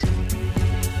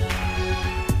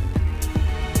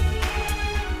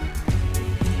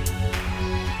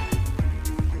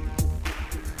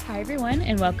everyone,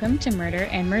 and welcome to Murder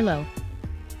and Merlot.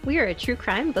 We are a true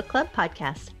crime book club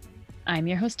podcast. I'm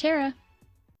your host, Tara.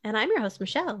 And I'm your host,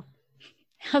 Michelle.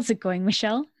 How's it going,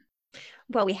 Michelle?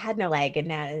 Well, we had no leg, and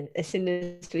now as soon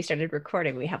as we started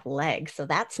recording, we have legs, so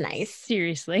that's nice.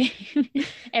 Seriously.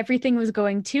 Everything was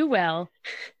going too well.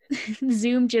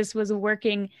 Zoom just was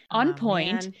working on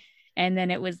point, man. And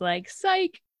then it was like,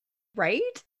 psych.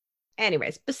 Right?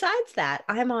 Anyways, besides that,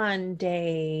 I'm on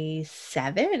day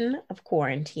 7 of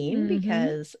quarantine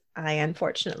because I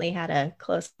unfortunately had a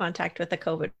close contact with a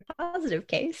COVID positive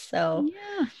case. So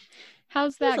yeah,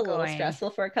 how's that going? It was a little stressful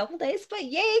for a couple days, but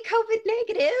yay, COVID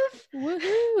negative.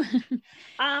 Woohoo!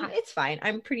 It's fine.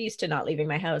 I'm pretty used to not leaving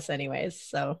my house anyways.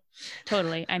 So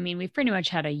totally. I mean, we've pretty much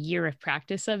had a year of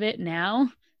practice of it now.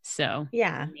 So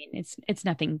yeah, I mean, it's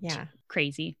nothing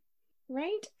crazy.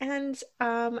 Right. And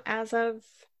as of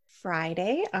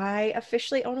Friday, I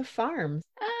officially own a farm.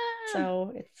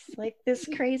 So it's like this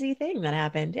crazy thing that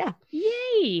happened. Yeah.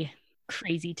 Yay.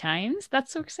 Crazy times.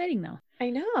 That's so exciting though.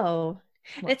 I know.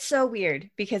 Well, it's so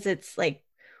weird because it's like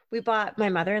we bought my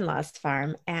mother-in-law's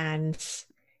farm and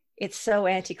it's so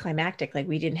anticlimactic. Like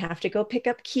we didn't have to go pick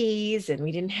up keys and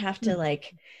we didn't have to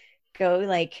like go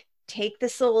like take the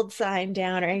sold sign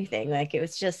down or anything. Like it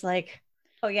was just like,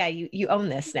 oh yeah, you own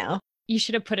this now. You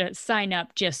should have put a sign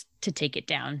up just to take it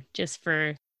down, just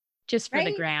for right?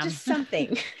 The gram. Just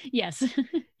something. Yes.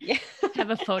 Yeah. Have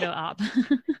a photo op.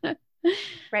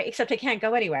 Right. Except I can't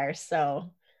go anywhere.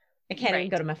 So I can't even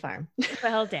go to my farm.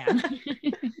 Well, damn.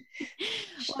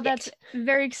 Well, that's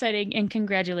very exciting and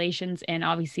congratulations. And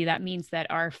obviously that means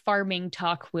that our farming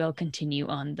talk will continue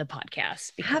on the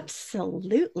podcast. Because,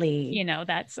 absolutely. You know,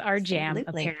 that's our jam,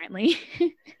 apparently.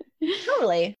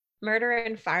 Totally. Murder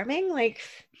and farming, like,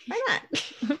 why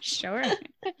not? Sure.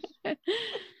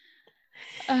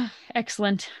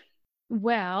 Excellent.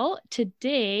 Well,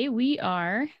 today we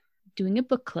are doing a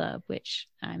book club, which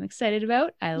I'm excited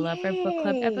about. I love our book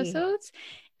club episodes.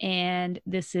 And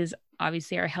this is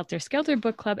obviously our Helter Skelter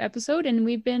book club episode. And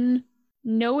we've been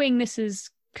knowing this is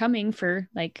coming for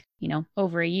like,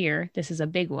 over a year. This is a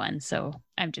big one. So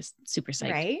I'm just super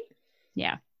psyched. Right?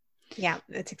 Yeah. Yeah,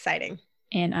 it's exciting.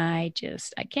 And I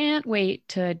can't wait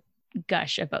to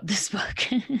gush about this book.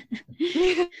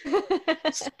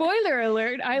 Spoiler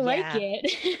alert, I like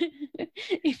it.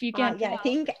 If you can't tell.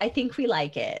 I think we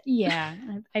like it. Yeah,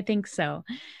 I think so.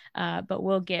 But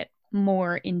we'll get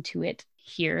more into it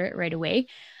here right away.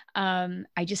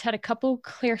 I just had a couple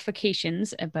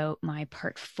clarifications about my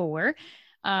part 4.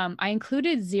 I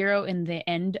included 0 in the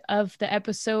end of the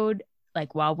episode,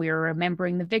 like while we were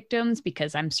remembering the victims,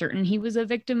 because I'm certain he was a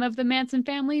victim of the Manson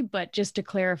family. But just to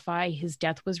clarify, his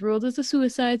death was ruled as a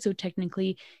suicide. So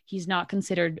technically he's not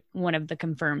considered one of the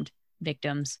confirmed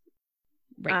victims.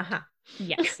 Right. Uh-huh.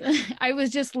 Yes. I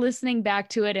was just listening back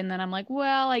to it. And then I'm like,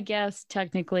 well, I guess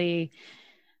technically,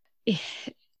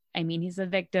 I mean, he's a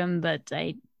victim, but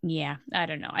I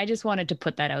don't know. I just wanted to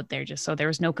put that out there just so there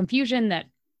was no confusion that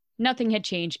nothing had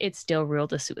changed. It's still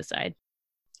ruled a suicide.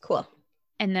 Cool.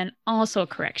 And then also a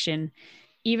correction,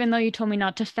 even though you told me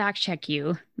not to fact check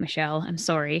you, Michelle, I'm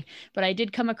sorry, but I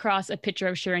did come across a picture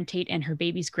of Sharon Tate and her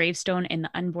baby's gravestone, and the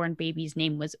unborn baby's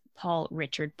name was Paul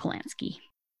Richard Polanski.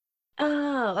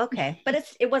 Oh, okay.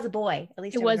 But it was a boy. At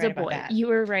least it was a boy. You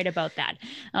were right about that.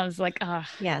 I was like,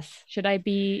 yes. Should I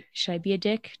be a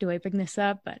dick? Do I bring this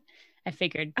up? But I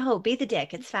figured, be the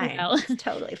dick. It's fine. Well, it's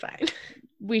totally fine.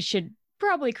 We should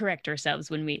probably correct ourselves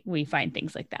when we find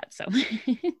things like that. So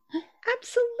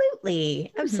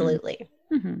absolutely.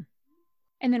 Mm-hmm.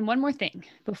 And then one more thing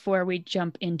before we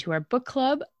jump into our book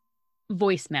club,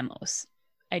 voice memos.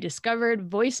 I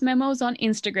discovered voice memos on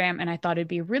Instagram, and I thought it'd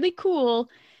be really cool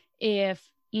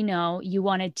if you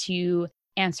wanted to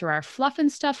answer our fluff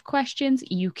and stuff questions.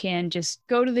 You can just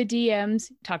go to the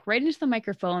DMs, talk right into the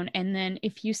microphone, and then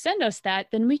if you send us that,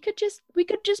 then we could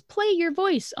just play your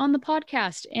voice on the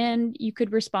podcast, and you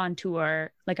could respond to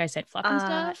our, like I said, fluff and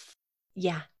stuff.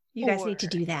 Yeah, you guys need to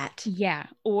do that. Yeah,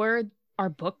 or our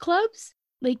book clubs.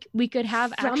 Like we could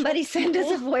have somebody send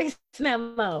us a voice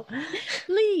memo.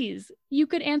 Please, you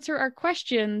could answer our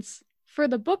questions for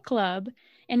the book club.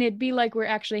 And it'd be like we're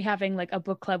actually having like a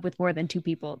book club with more than 2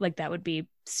 people. Like that would be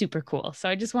super cool. So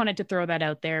I just wanted to throw that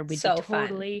out there. We'd be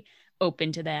totally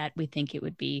open to that. We think it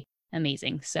would be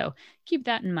amazing. So keep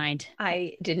that in mind.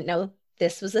 I didn't know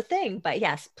this was a thing, but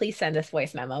yes, please send us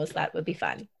voice memos. That would be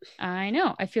fun. I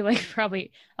know. I feel like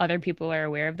probably other people are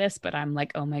aware of this, but I'm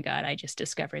like, oh my God, I just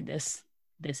discovered this.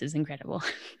 This is incredible.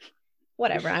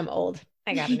 Whatever. I'm old.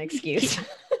 I got an excuse.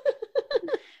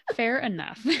 Fair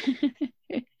enough.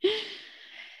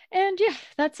 And yeah,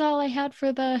 that's all I had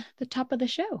for the top of the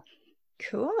show.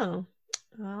 Cool.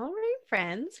 All right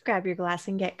friends, grab your glass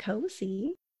and get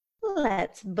cozy.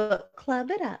 Let's book club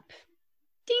it up.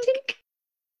 Ding. Tink.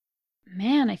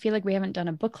 Man, I feel like we haven't done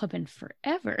a book club in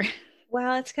forever.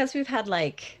 Well, it's because we've had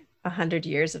like 100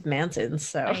 years of Mansons,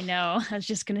 so. I know. I was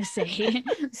just gonna say.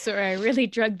 Sorry, I really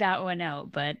drug that one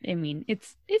out, but I mean,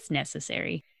 it's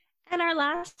necessary. And our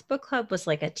last book club was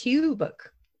like a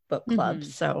 2-book club,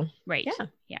 so. Right.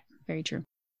 Yeah, very true.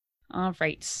 All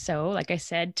right. So, like I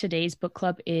said, today's book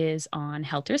club is on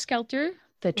Helter Skelter,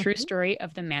 The True Story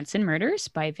of the Manson Murders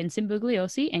by Vincent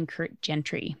Bugliosi and Kurt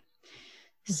Gentry.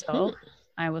 So,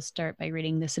 I will start by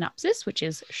reading the synopsis, which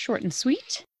is short and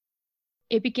sweet.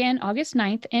 It began August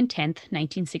 9th and 10th,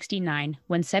 1969,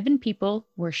 when 7 people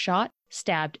were shot,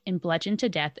 stabbed, and bludgeoned to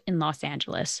death in Los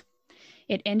Angeles.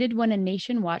 It ended when a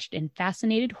nation watched in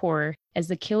fascinated horror as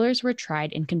the killers were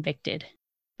tried and convicted.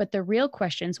 But the real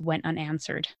questions went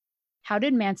unanswered. How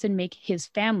did Manson make his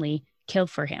family kill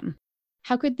for him?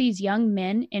 How could these young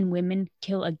men and women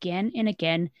kill again and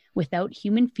again without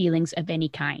human feelings of any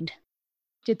kind?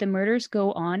 Did the murders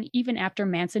go on even after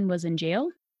Manson was in jail?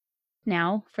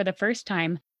 Now, for the first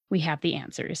time, we have the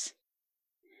answers.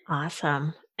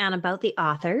 Awesome. And about the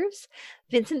authors,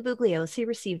 Vincent Bugliosi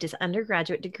received his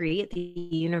undergraduate degree at the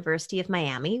University of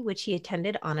Miami, which he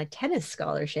attended on a tennis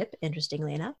scholarship,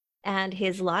 interestingly enough, and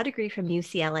his law degree from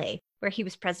UCLA, where he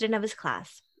was president of his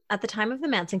class. At the time of the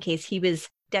Manson case, he was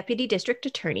deputy district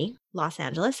attorney, Los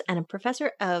Angeles, and a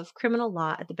professor of criminal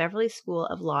law at the Beverly School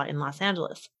of Law in Los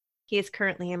Angeles. He is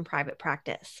currently in private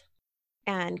practice.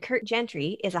 And Kurt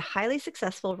Gentry is a highly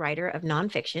successful writer of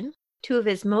nonfiction. 2 of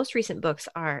his most recent books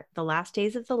are The Last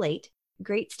Days of the Late,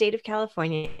 Great State of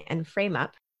California, and Frame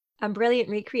Up, a brilliant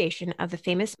recreation of the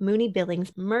famous Mooney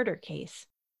Billings murder case.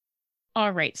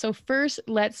 All right, so first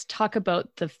let's talk about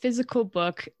the physical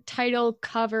book, title,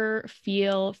 cover,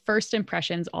 feel, first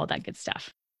impressions, all that good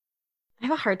stuff. I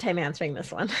have a hard time answering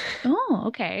this one. Oh,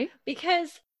 okay.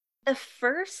 Because the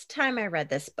first time I read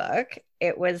this book,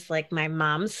 it was like my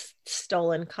mom's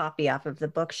stolen copy off of the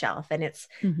bookshelf, and it's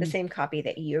the same copy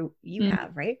that you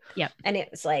have, right? Yep. And it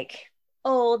was like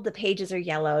old, the pages are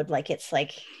yellowed, like it's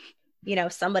like, you know,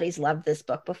 somebody's loved this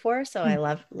book before, so I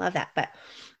love that. But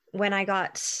when I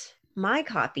got my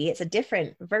copy, it's a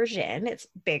different version. It's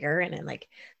bigger, and then like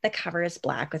the cover is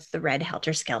black with the red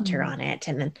Helter Skelter on it,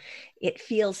 and then it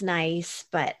feels nice,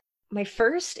 but my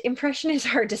first impression is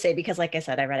hard to say because, like I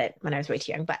said, I read it when I was way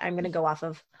too young, but I'm going to go off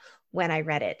of when I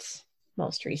read it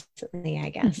most recently, I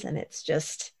guess. And it's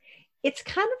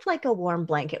kind of like a warm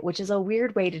blanket, which is a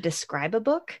weird way to describe a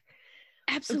book.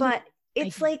 Absolutely. But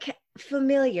it's like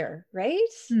familiar, right?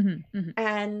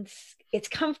 And it's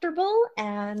comfortable,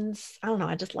 and I don't know,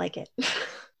 I just like it.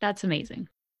 That's amazing.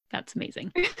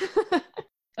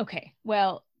 Okay,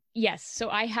 well, yes. So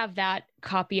I have that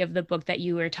copy of the book that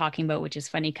you were talking about, which is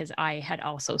funny because I had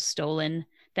also stolen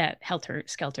that Helter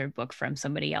Skelter book from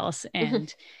somebody else.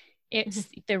 And it's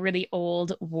the really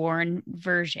old, worn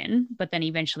version. But then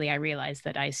eventually I realized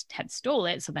that I had stole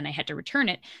it. So then I had to return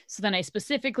it. So then I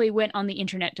specifically went on the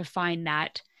internet to find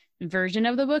that version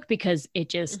of the book because it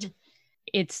just,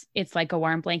 it's like a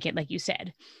warm blanket, like you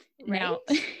said. Right? Now,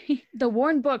 the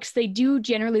worn books, they do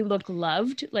generally look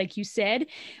loved, like you said,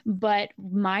 but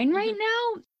mine right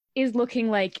now is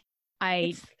looking like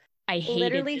I hate it.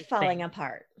 Literally falling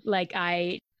apart. Like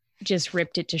I just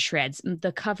ripped it to shreds.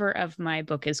 The cover of my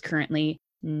book is currently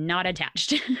not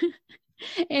attached.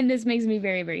 And this makes me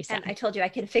very, very sad. And I told you I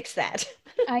can fix that.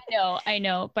 I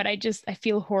know, but I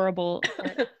feel horrible.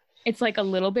 It's like a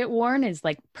little bit worn is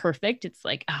like perfect. It's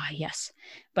like, yes.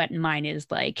 But mine is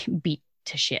like beat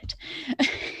to shit.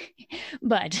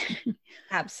 But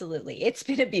absolutely, it's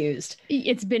been abused.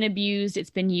 It's been used.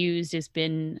 It's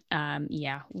been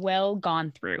well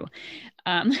gone through.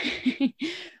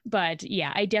 But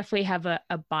yeah, I definitely have a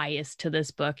bias to this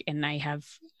book, and I have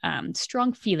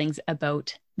strong feelings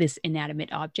about this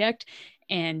inanimate object.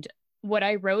 And what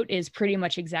I wrote is pretty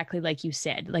much exactly like you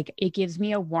said. Like it gives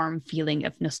me a warm feeling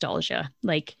of nostalgia.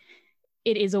 Like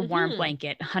it is a warm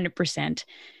blanket, 100%.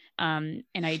 And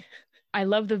I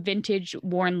love the vintage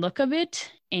worn look of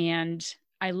it. And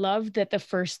I love that the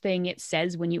first thing it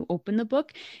says when you open the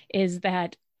book is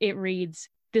that it reads,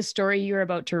 "This story you're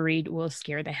about to read will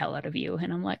scare the hell out of you."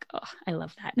 And I'm like, oh, I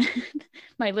love that.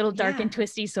 My little dark and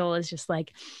twisty soul is just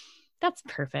like, that's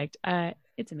perfect.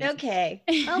 It's amazing. Okay,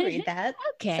 I'll read that.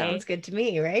 Okay. Sounds good to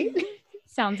me, right?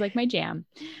 Sounds like my jam.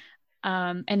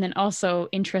 And then also,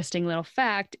 interesting little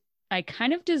fact, I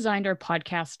kind of designed our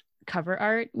podcast cover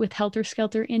art with Helter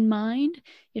Skelter in mind,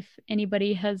 if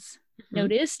anybody has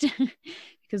noticed,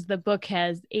 because the book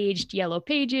has aged yellow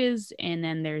pages, and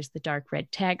then there's the dark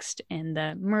red text, and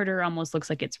the murder almost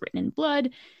looks like it's written in blood.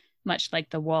 much like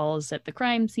the walls at the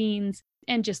crime scenes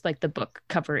and just like the book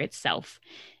cover itself.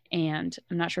 And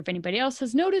I'm not sure if anybody else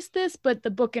has noticed this, but the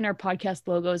book in our podcast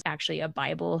logo is actually a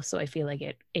Bible. So I feel like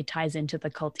it ties into the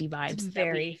culty vibes. It's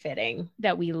very fitting.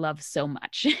 That we love so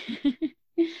much.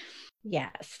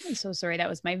 Yes. I'm so sorry. That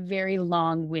was my very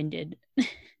long-winded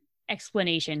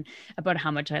explanation about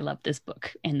how much I love this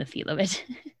book and the feel of it.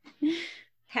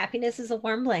 Happiness is a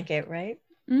warm blanket, right?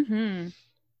 Mm-hmm.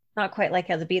 Not quite like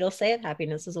how the Beatles say it.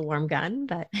 Happiness is a warm gun,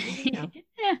 but Yeah.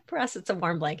 For us, it's a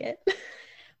warm blanket.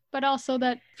 But also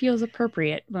that feels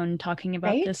appropriate when talking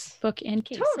about Right? this book and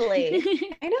case. Totally.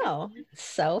 I know.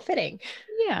 So fitting.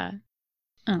 Yeah.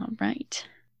 All right.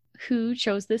 Who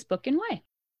chose this book and why?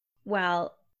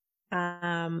 Well,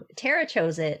 Tara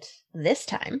chose it this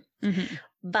time. Mm-hmm.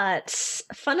 But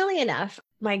funnily enough,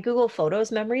 my Google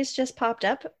Photos memories just popped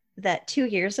up that 2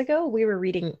 years ago, we were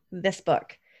reading this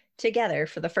book together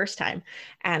for the first time.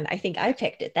 And I think I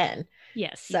picked it then.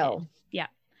 Yes. So, yeah.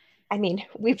 I mean,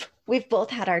 we've both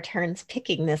had our turns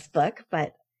picking this book,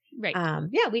 but right.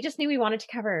 Yeah, we just knew we wanted to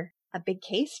cover a big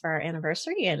case for our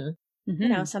anniversary and, Mm-hmm. you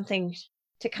know, something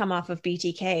to come off of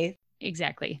BTK.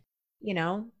 Exactly. You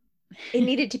know, it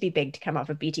needed to be big to come off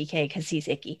of BTK because he's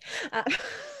icky.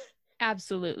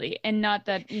 Absolutely. And not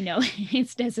that, you know,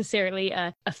 it's necessarily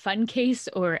a fun case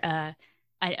or a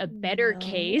better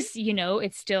case, you know,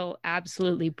 it's still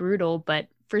absolutely brutal, but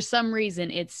for some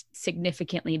reason it's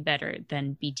significantly better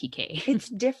than BTK. It's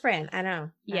different. I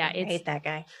know. Yeah. I hate that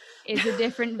guy. It's a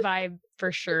different vibe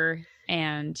for sure.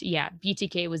 And yeah,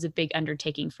 BTK was a big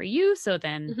undertaking for you. So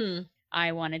then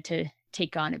I wanted to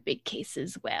take on a big case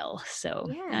as well. So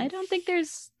I don't think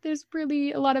there's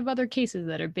really a lot of other cases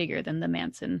that are bigger than the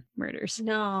Manson murders.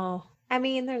 No. I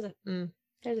mean, there's a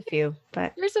few,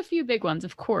 but there's a few big ones,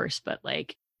 of course, but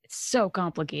like it's so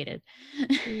complicated.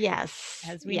 Yes.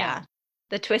 As we know.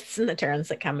 The twists and the turns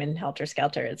that come in Helter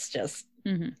Skelter, it's just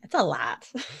it's a lot.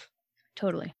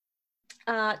 Totally.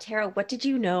 Tara, what did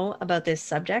you know about this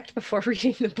subject before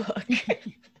reading the book?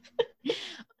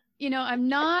 You know, I'm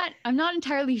not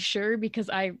entirely sure because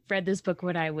I read this book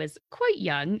when I was quite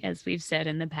young, as we've said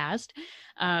in the past.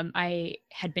 I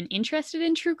had been interested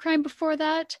in true crime before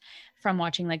that from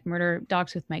watching like Murder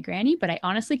Docs with my granny, but I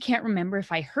honestly can't remember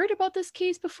if I heard about this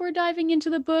case before diving into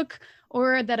the book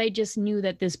or that I just knew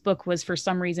that this book was for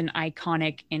some reason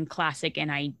iconic and classic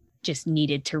and I just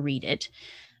needed to read it.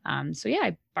 So yeah,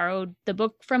 I borrowed the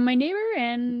book from my neighbor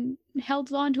and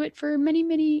held on to it for many,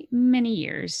 many, many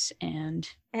years. And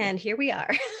here we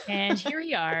are. And here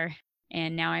we are.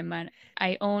 And now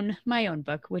I own my own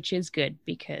book, which is good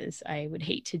because I would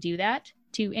hate to do that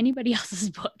to anybody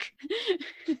else's book.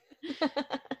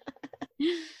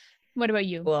 What about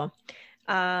you? Cool.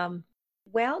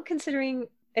 Well, considering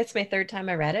it's my third time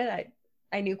I read it,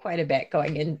 I knew quite a bit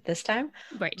going in this time.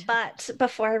 Right. But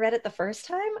before I read it the first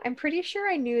time, I'm pretty sure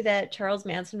I knew that Charles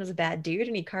Manson was a bad dude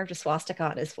and he carved a swastika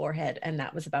on his forehead and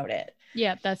that was about it.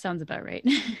 Yeah, that sounds about right.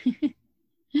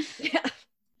 Yeah.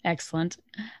 Excellent.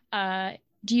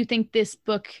 Do you think this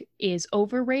book is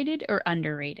overrated or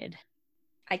underrated?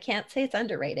 I can't say it's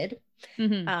underrated.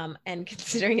 Mm-hmm. And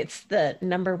considering it's the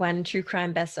 #1 true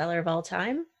crime bestseller of all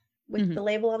time with the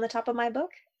label on the top of my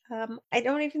book, I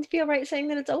don't even feel right saying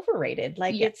that it's overrated.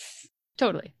 Like it's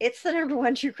totally. It's the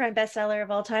 #1 true crime bestseller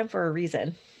of all time for a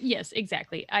reason. Yes,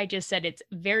 exactly. I just said it's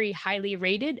very highly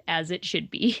rated as it should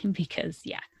be because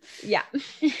Yeah.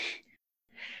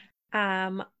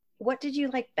 What did you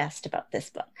like best about this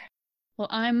book? Well,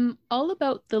 I'm all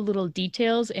about the little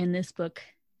details, and this book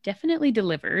definitely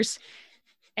delivers.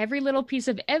 Every little piece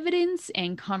of evidence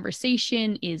and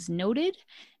conversation is noted.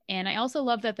 And I also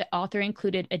love that the author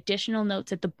included additional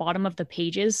notes at the bottom of the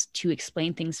pages to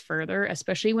explain things further,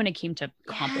 especially when it came to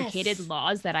complicated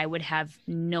laws that I would have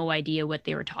no idea what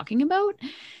they were talking about.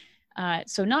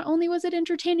 So not only was it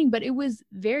entertaining, but it was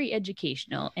very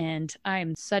educational. And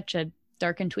I'm such a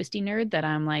dark and twisty nerd that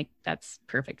I'm like, that's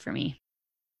perfect for me.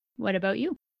 What about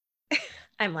you?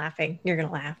 I'm laughing. You're going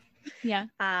to laugh. Yeah.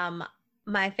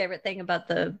 My favorite thing about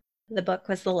the book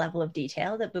was the level of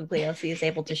detail that Bugliosi is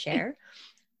able to share,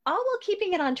 all while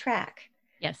keeping it on track.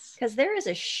 Yes. Because there is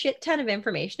a shit ton of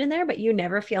information in there, but you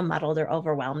never feel muddled or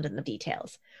overwhelmed in the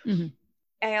details. Mm-hmm.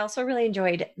 I also really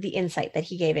enjoyed the insight that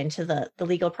he gave into the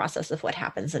legal process of what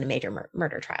happens in a major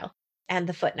murder trial and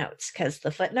the footnotes, because the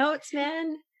footnotes,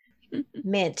 man,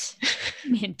 mint.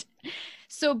 Mint.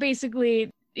 So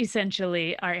basically,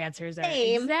 essentially, our answers are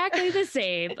exactly the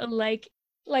same,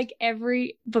 like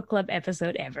every book club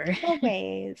episode ever.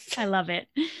 Always. I love it.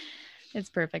 It's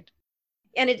perfect.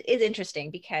 And it is interesting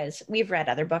because we've read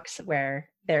other books where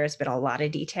there's been a lot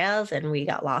of details and we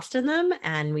got lost in them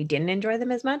and we didn't enjoy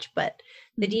them as much. But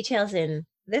the details in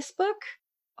this book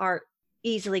are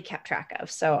easily kept track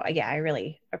of. So yeah, I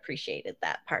really appreciated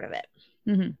that part of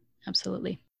it.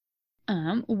 Absolutely.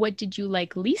 What did you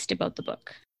like least about the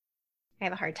book? I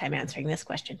have a hard time answering this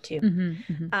question too.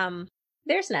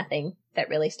 There's nothing that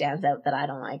really stands out that I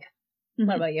don't like.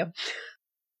 What about you?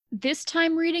 This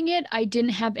time reading it, I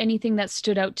didn't have anything that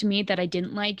stood out to me that I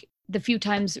didn't like. The few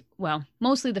times, well,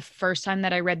 mostly the first time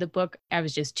that I read the book, I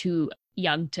was just too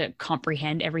young to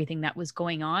comprehend everything that was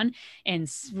going on and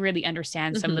really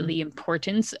understand some of the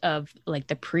importance of like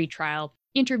the pre-trial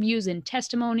interviews and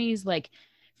testimonies. Like,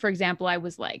 for example, I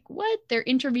was like, what? They're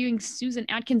interviewing Susan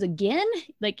Atkins again?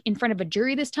 Like in front of a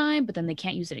jury this time, but then they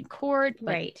can't use it in court.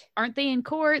 Right. Aren't they in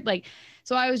court? Like,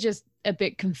 so I was just a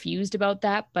bit confused about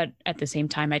that. But at the same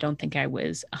time, I don't think I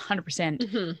was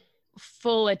 100%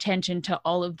 full attention to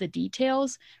all of the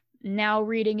details. Now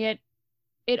reading it,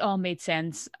 it all made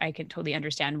sense. I can totally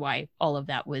understand why all of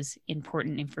that was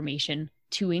important information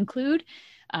to include.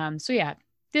 So yeah,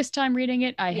 this time reading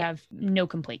it, I have no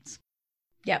complaints.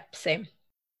 Yep, same.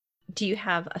 Do you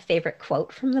have a favorite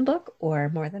quote from the book or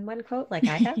more than one quote like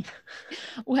I have?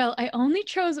 Well, I only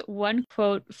chose one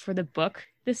quote for the book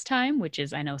this time, which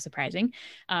is, I know, surprising.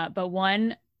 But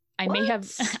one I may have,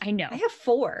 I know. I have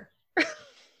 4.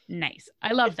 Nice.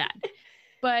 I love that.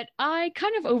 But I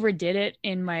kind of overdid it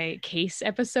in my case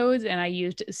episodes, and I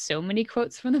used so many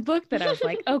quotes from the book that I was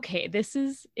like, okay, this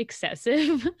is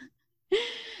excessive.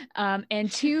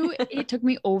 And 2, it took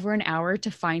me over an hour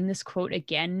to find this quote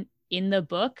again in the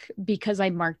book because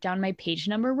I marked down my page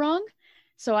number wrong.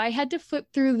 So I had to flip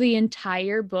through the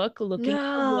entire book looking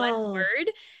for one word.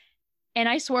 And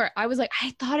I swore, I was like,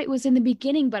 I thought it was in the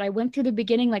beginning, but I went through the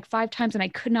beginning like 5 times and I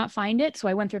could not find it. So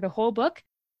I went through the whole book.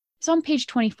 It's on page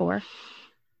 24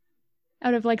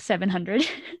 out of like 700.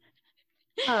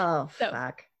 Oh,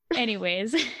 fuck.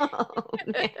 Anyways,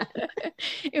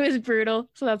 it was brutal.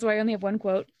 So that's why I only have one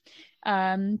quote.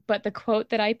 But the quote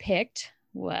that I picked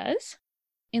was,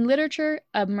 in literature,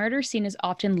 a murder scene is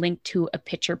often linked to a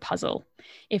picture puzzle.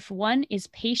 If one is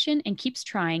patient and keeps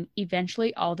trying,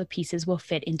 eventually all the pieces will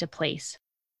fit into place.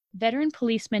 Veteran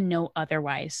policemen know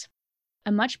otherwise.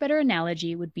 A much better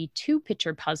analogy would be 2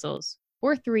 picture puzzles,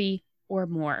 or 3, or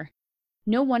more,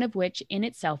 no one of which in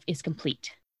itself is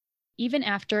complete. Even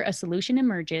after a solution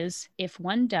emerges, if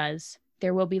one does,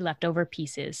 there will be leftover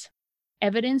pieces,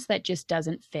 evidence that just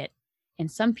doesn't fit,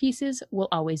 and some pieces will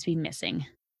always be missing.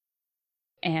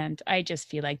 And I just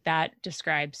feel like that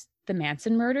describes the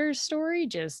Manson murder story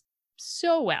just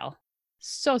so well.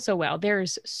 So well.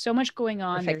 There's so much going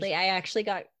on. Perfectly. I actually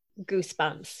got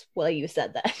goosebumps while you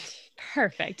said that.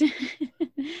 Perfect.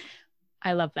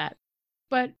 I love that.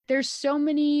 But there's so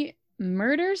many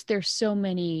murders. There's so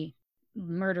many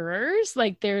murderers.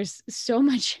 Like there's so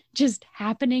much just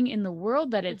happening in the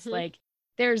world that it's like,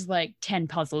 there's like 10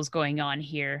 puzzles going on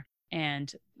here.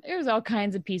 And there's all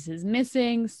kinds of pieces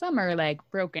missing. Some are like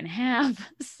broken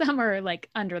half. Some are like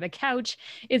under the couch.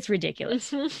 It's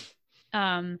ridiculous.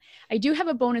 I do have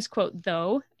a bonus quote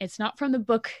though. It's not from the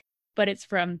book, but it's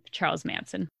from Charles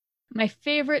Manson. My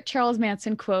favorite Charles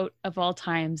Manson quote of all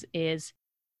times is,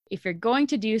 if you're going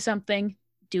to do something,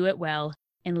 do it well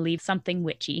and leave something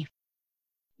witchy.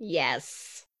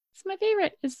 Yes. It's my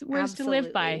favorite. It's words to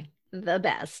live by. The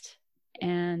best.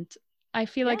 And I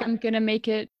feel like I'm going to make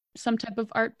it some type of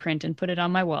art print and put it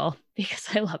on my wall because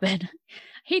I love it.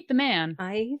 Hate the man.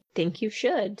 I think you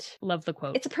should. Love the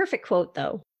quote. It's a perfect quote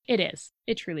though. It is.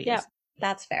 It truly is.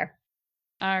 That's fair.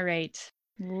 All right.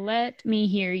 Let me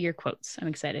hear your quotes. I'm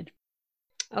excited.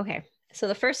 Okay. So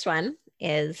the first one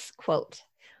is, quote,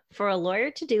 "For a lawyer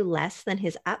to do less than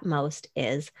his utmost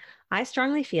is, I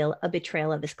strongly feel, a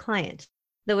betrayal of his client.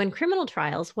 Though in criminal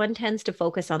trials, one tends to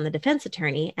focus on the defense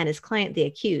attorney and his client, the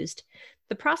accused.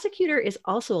 The prosecutor is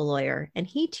also a lawyer, and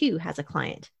he too has a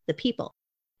client, the people.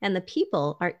 And the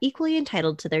people are equally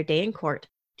entitled to their day in court,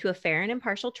 to a fair and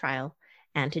impartial trial,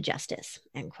 and to justice,"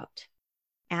 end quote.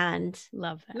 And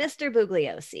love that. Mr.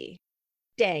 Bugliosi,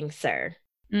 dang, sir.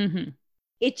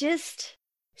 It just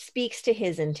speaks to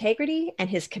his integrity and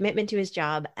his commitment to his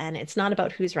job. And it's not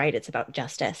about who's right, it's about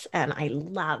justice. And I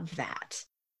love that.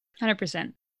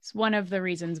 100%. It's one of the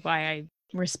reasons why I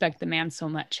respect the man so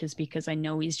much, is because I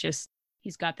know he's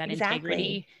got that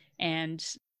integrity. And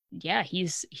yeah,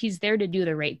 he's there to do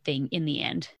the right thing in the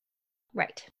end.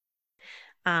 Right.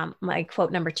 My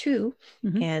quote number 2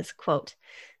 is, quote,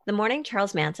 "The morning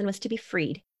Charles Manson was to be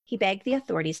freed, he begged the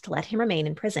authorities to let him remain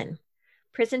in prison.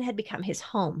 Prison had become his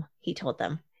home, he told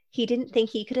them. He didn't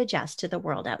think he could adjust to the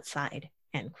world outside,"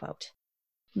 end quote.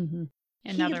 Mm-hmm.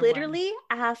 He literally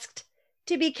asked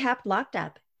to be kept locked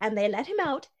up, and they let him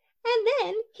out, and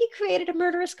then he created a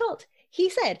murderous cult. He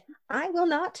said, I will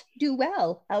not do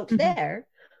well out there.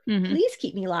 Please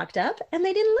keep me locked up. And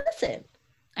they didn't listen.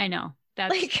 I know.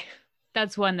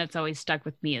 That's one that's always stuck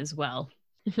with me as well.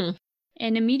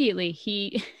 And immediately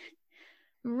he,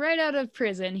 right out of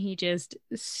prison, he just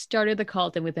started the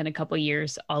cult. And within a couple of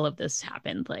years, all of this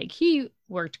happened. Like, he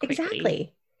worked quickly.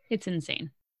 Exactly. It's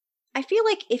insane. I feel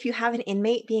like if you have an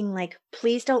inmate being like,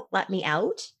 please don't let me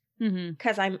out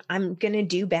because I'm going to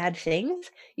do bad things,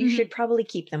 you should probably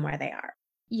keep them where they are.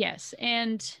 Yes.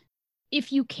 And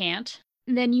if you can't,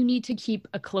 then you need to keep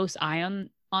a close eye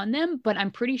on them. But I'm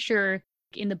pretty sure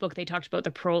in the book they talked about the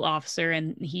parole officer,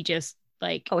 and he just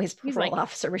like, oh, his parole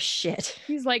officer was shit.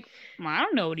 He's like, well, I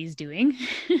don't know what he's doing.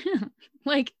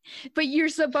 Like, but you're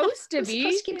supposed to be.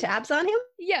 Supposed to keep tabs on him?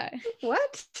 Yeah.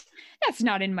 What? That's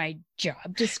not in my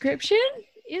job description,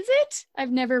 is it?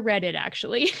 I've never read it,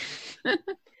 actually.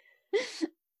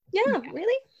 Yeah,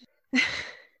 really?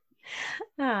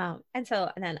 And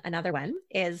then another one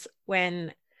is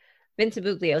when Vincent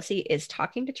Bugliosi is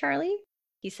talking to Charlie.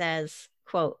 He says,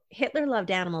 quote, Hitler loved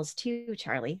animals too,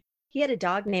 Charlie. He had a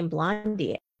dog named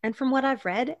Blondie. And from what I've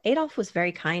read, Adolf was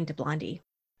very kind to Blondie,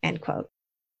 end quote.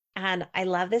 And I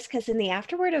love this because in the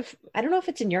afterword of, I don't know if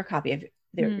it's in your copy of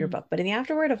your book, but in the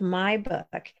afterword of my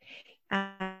book,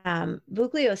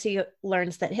 Bugliosi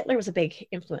learns that Hitler was a big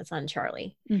influence on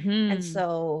Charlie. And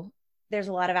so there's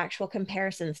a lot of actual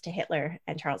comparisons to Hitler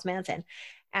and Charles Manson.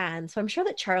 And so I'm sure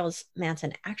that Charles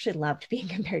Manson actually loved being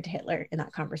compared to Hitler in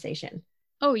that conversation.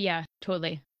 Oh, yeah,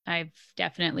 totally. I've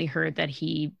definitely heard that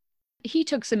he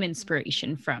took some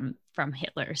inspiration from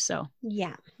Hitler. So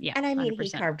yeah. And I mean, 100%.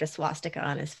 He carved a swastika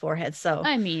on his forehead. So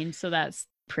I mean, so that's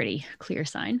pretty clear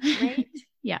sign. Right?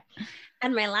 Yeah.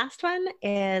 And my last one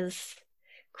is,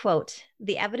 quote,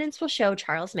 the evidence will show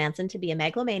Charles Manson to be a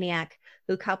megalomaniac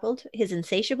who coupled his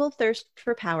insatiable thirst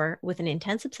for power with an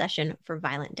intense obsession for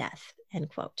violent death, end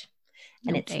quote.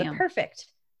 And it's the perfect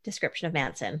description of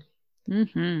Manson.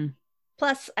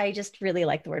 Plus, I just really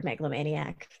like the word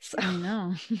megalomaniac. So. I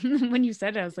know. When you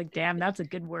said it, I was like, damn, that's a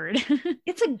good word.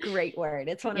 It's a great word.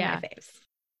 It's one of my faves.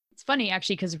 It's funny,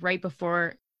 actually, because right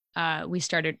before we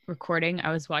started recording,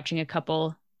 I was watching a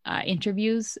couple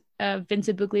interviews of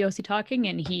Vincent Bugliosi talking,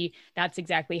 and that's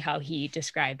exactly how he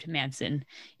described Manson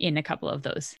in a couple of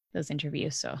those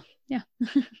interviews. So, yeah.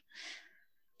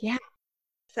 Yeah.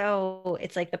 So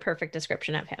it's like the perfect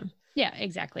description of him. Yeah,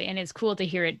 exactly. And it's cool to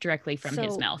hear it directly from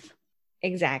his mouth.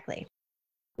 Exactly.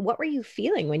 What were you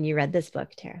feeling when you read this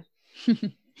book, Tara?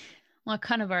 Well, I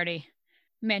kind of already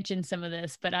mentioned some of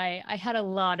this, but I had a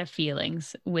lot of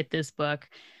feelings with this book.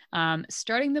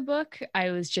 Starting the book,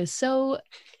 I was just so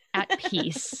at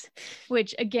peace,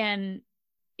 which again,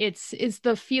 it's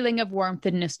the feeling of warmth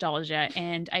and nostalgia.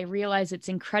 And I realize it's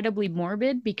incredibly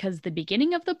morbid because the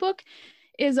beginning of the book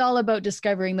is all about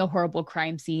discovering the horrible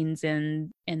crime scenes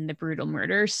and the brutal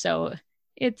murders. So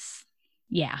it's,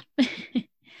 yeah,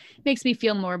 makes me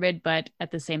feel morbid, but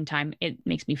at the same time, it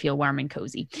makes me feel warm and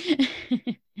cozy.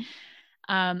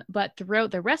 But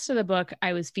throughout the rest of the book,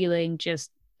 I was feeling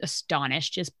just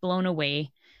astonished, just blown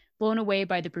away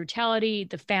by the brutality,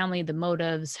 the family, the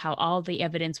motives, how all the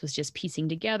evidence was just piecing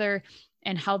together,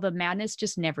 and how the madness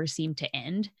just never seemed to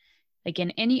end. Like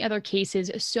in any other cases,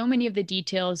 so many of the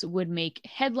details would make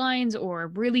headlines or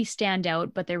really stand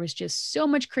out, but there was just so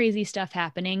much crazy stuff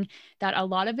happening that a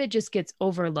lot of it just gets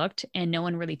overlooked and no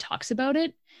one really talks about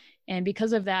it. And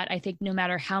because of that, I think no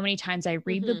matter how many times I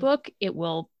read the book, it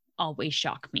will always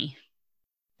shock me.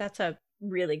 That's a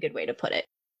really good way to put it.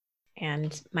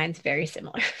 And mine's very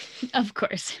similar. Of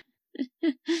course.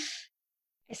 I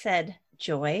said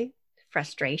joy,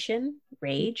 frustration,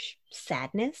 rage,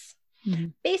 sadness.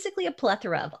 Basically a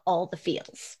plethora of all the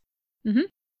feels.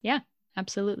 Yeah,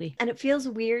 absolutely. And it feels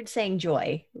weird saying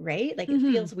joy, right? Like it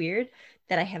feels weird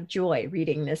that I have joy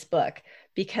reading this book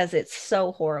because it's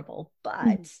so horrible.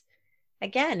 But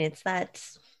again, it's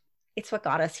what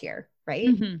got us here, right?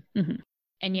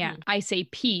 And yeah, I say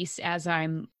peace as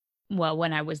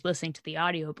when I was listening to the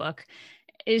audiobook,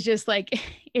 it's just like,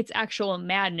 it's actual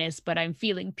madness, but I'm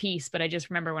feeling peace. But I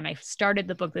just remember when I started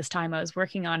the book this time, I was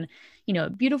working on, a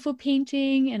beautiful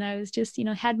painting, and I was just,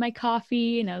 had my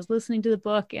coffee and I was listening to the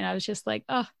book, and I was just like,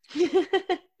 oh,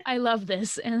 I love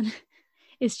this. And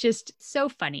it's just so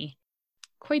funny.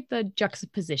 Quite the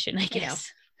juxtaposition, I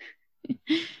guess.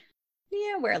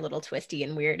 Yeah, we're a little twisty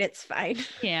and weird. It's fine.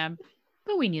 Yeah,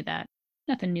 but we knew that.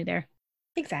 Nothing new there.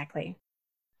 Exactly.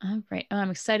 All right.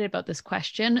 I'm excited about this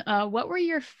question. What were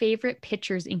your favorite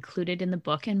pictures included in the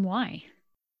book and why?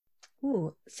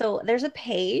 Ooh. So there's a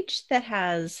page that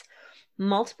has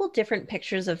multiple different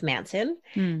pictures of Manson,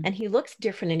 Mm. and he looks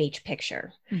different in each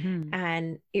picture. Hmm.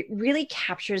 And it really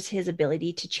captures his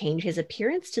ability to change his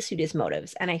appearance to suit his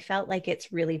motives. And I felt like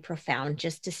it's really profound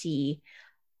just to see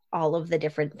all of the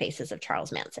different faces of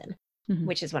Charles Manson, Hmm.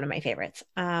 which is one of my favorites.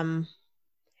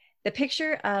 The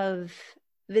picture of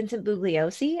Vincent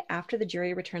Bugliosi after the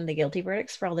jury returned the guilty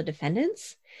verdicts for all the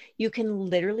defendants, you can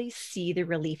literally see the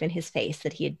relief in his face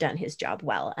that he had done his job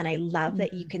well. And I love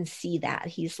that you can see that.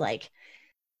 He's like,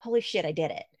 holy shit, I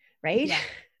did it. Right. Yeah.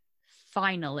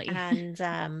 Finally.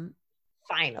 And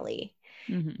finally.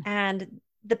 Hmm. And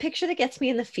the picture that gets me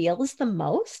in the feels the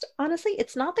most, honestly,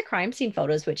 it's not the crime scene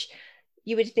photos, which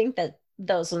you would think that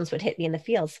those ones would hit me in the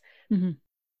feels, Hmm.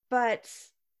 but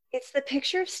it's the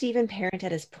picture of Stephen Parent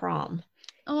at his prom.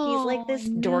 He's like Oh, this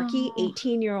dorky no.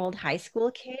 18-year-old high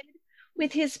school kid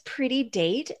with his pretty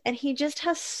date, and he just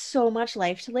has so much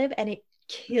life to live, and it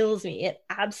kills me. It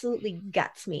absolutely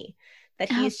guts me that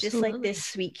he's just like Absolutely. this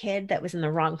sweet kid that was in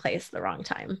the wrong place at the wrong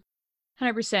time.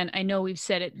 100%. I know we've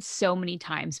said it so many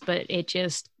times, but it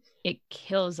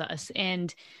kills us.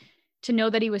 And to know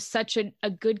that he was such a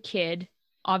good kid,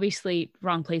 obviously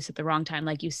wrong place at the wrong time,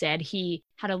 like you said, he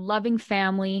had a loving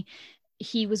family.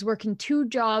 He was working two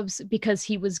jobs because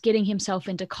he was getting himself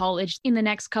into college in the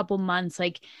next couple months.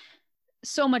 Like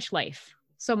so much life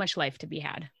to be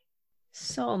had.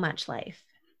 So much life.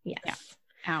 Yeah. Yes.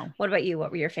 Ow. What about you? What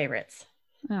were your favorites?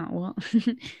 Oh, well,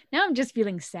 now I'm just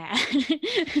feeling sad.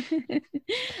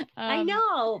 I um,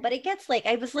 know, but it gets like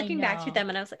I was I looking back through know. them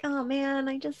and I was like, oh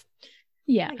man,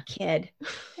 Yeah, I'm a kid.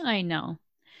 I know.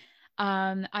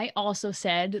 I also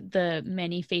said the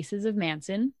many faces of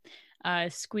Manson.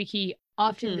 Squeaky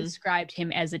often Hmm. described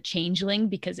him as a changeling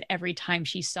because every time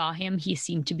she saw him, he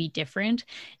seemed to be different.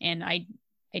 And I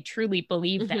truly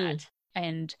believe Hmm. that.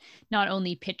 And not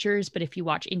only pictures, but if you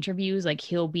watch interviews, like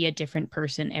he'll be a different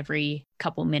person every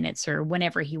couple minutes or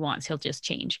whenever he wants, he'll just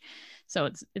change. So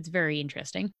it's very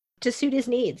interesting. To suit his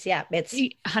needs. Yeah, it's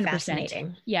 100%.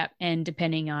 fascinating. Yeah. And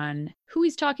depending on who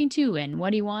he's talking to and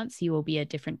what he wants, he will be a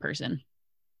different person.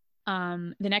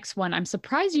 The next one, I'm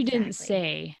surprised you didn't Exactly.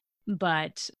 say,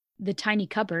 but the tiny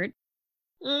cupboard.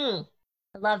 Mm.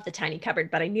 I love the tiny cupboard,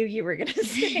 but I knew you were going to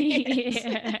say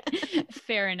Yeah. it.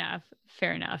 Fair enough.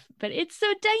 Fair enough. But it's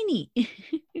so tiny.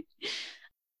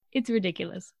 It's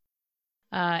ridiculous.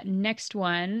 Next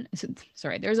one.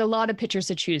 Sorry, there's a lot of pictures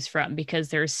to choose from because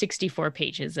there's 64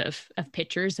 pages of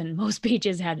pictures, and most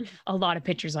pages had a lot of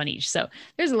pictures on each. So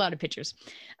there's a lot of pictures.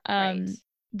 Right.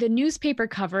 The newspaper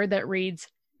cover that reads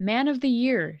Man of the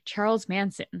Year, Charles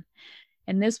Manson.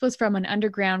 And this was from an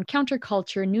underground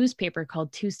counterculture newspaper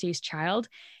called Tuesday's Child.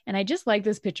 And I just like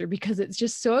this picture because it's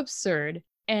just so absurd.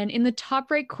 And in the top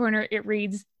right corner, it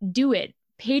reads, Do it,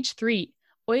 page 3,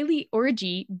 oily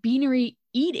orgy, beanery,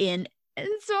 eat in. And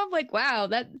so I'm like, wow,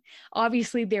 that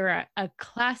obviously they're a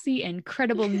classy and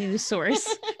credible news source.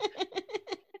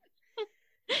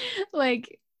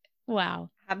 Like, wow.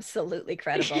 Absolutely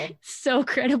credible. So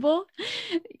credible.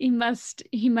 He must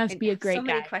And be a so great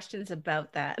many guy. questions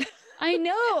about that. I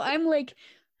know. I'm like,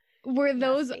 were Must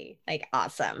those be like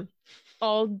awesome.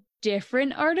 all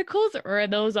different articles or are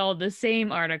those all the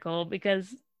same article?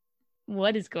 Because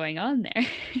what is going on there?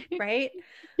 Right?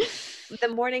 The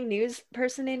morning news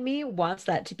person in me wants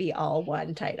that to be all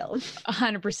one title.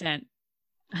 100%.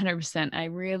 100%. I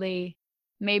really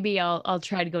maybe I'll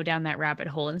try to go down that rabbit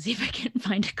hole and see if I can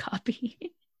find a copy.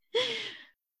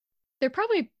 They're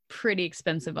probably pretty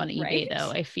expensive on eBay Right?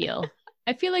 though, I feel.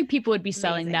 I feel like people would be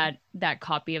selling Amazing. that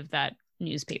copy of that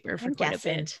newspaper for I'm quite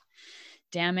guessing. a bit.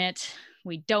 Damn it.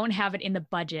 We don't have it in the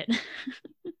budget.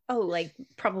 Oh, like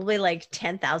probably like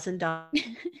 $10,000.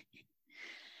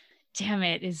 Damn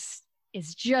it, is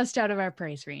just out of our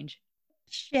price range.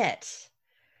 Shit.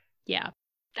 Yeah,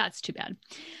 that's too bad.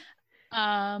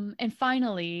 And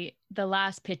finally, the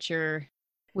last picture,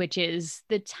 which is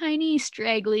the tiny,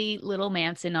 straggly little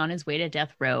Manson on his way to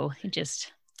death row. It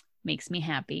just makes me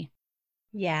happy.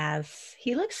 Yes.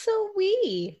 He looks so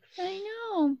wee. I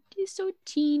know. He's so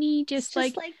teeny, It's just just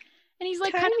like, like and he's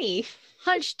like kind of tiny.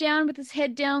 hunched down with his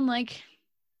head down, like,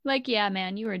 yeah,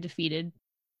 man, you were defeated.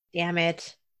 Damn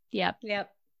it. Yep,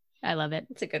 Yep. I love it.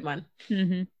 It's a good one.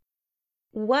 Hmm.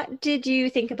 What did you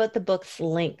think about the book's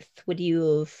length? Would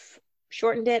you have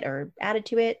shortened it or added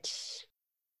to it?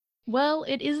 Well,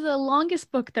 it is the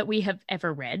longest book that we have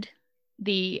ever read.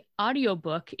 The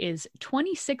audiobook is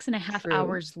 26 and a half True.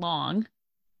 hours long,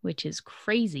 which is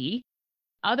crazy.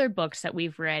 Other books that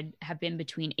we've read have been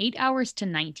between 8 hours to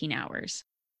 19 hours.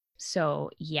 So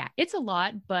yeah, it's a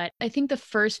lot, but I think the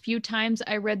first few times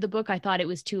I read the book, I thought it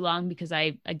was too long because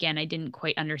I didn't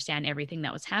quite understand everything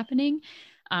that was happening.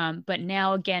 But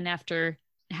now again, after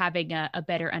having a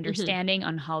better understanding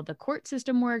on how the court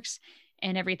system works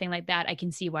and everything like that, I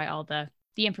can see why all the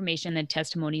information and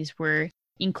testimonies were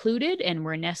included and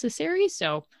were necessary.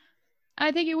 So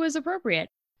I think it was appropriate.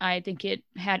 I think it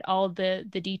had all the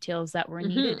details that were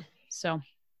needed. So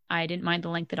I didn't mind the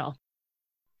length at all.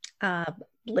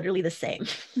 Literally the same.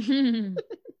 I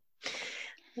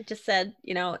just said,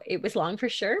 it was long for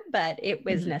sure, but it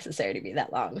was necessary to be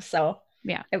that long. So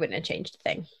yeah, I wouldn't have changed a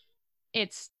thing.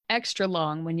 It's extra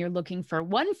long when you're looking for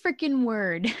one freaking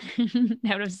word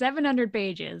out of 700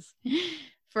 pages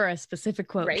for a specific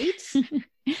quote. Right?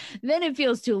 Then it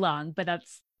feels too long, but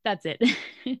that's it.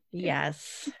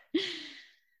 Yes.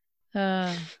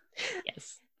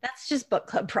 Yes. That's just book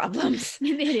club problems.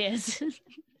 It is.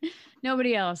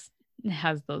 Nobody else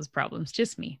has those problems,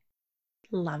 just me.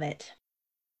 Love it.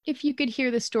 If you could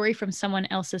hear the story from someone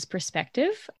else's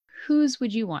perspective, whose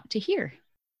would you want to hear?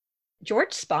 George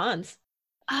Spahns.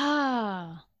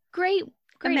 Ah, great.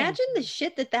 Imagine the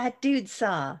shit that dude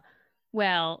saw.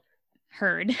 Well,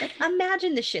 heard.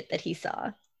 Imagine the shit that he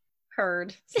saw.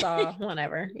 Heard, saw,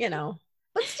 whatever,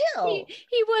 But still.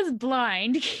 He was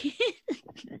blind. For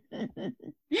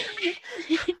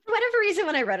whatever reason,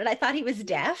 when I read it, I thought he was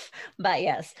deaf. But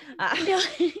yes.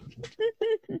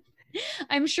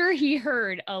 I'm sure he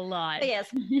heard a lot.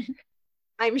 Yes.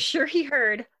 I'm sure he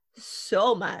heard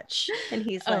so much. And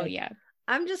he's like, oh, yeah.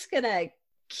 I'm just going to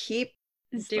keep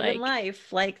doing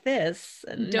life like this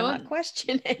and not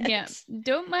question it. Yeah.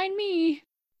 Don't mind me.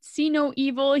 See no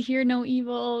evil, hear no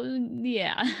evil.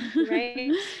 Yeah.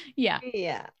 Right? Yeah.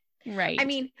 Yeah. Right. I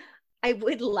mean, I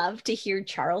would love to hear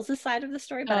Charles's side of the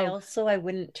story, but I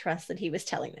wouldn't trust that he was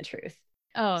telling the truth.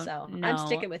 Oh, so no. I'm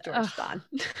sticking with George Spahn.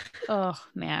 Oh,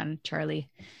 man, Charlie.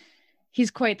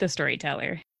 He's quite the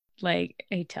storyteller. Like,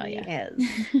 I tell you. He is.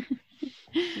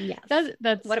 Yes.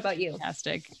 That's what about you?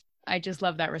 Fantastic. I just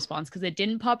love that response because it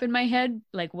didn't pop in my head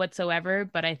like whatsoever,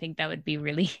 but I think that would be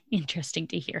really interesting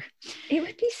to hear. It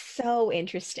would be so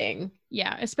interesting.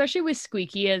 Yeah, especially with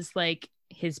Squeaky as like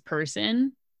his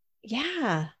person.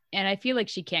 Yeah. And I feel like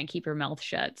she can't keep her mouth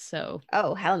shut, so.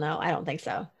 Oh, hell no, I don't think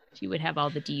so. She would have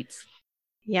all the deets.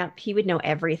 Yep, he would know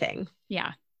everything.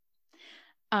 Yeah.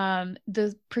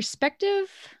 The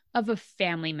perspective of a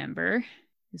family member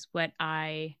is what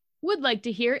I would like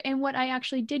to hear, and what I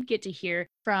actually did get to hear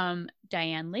from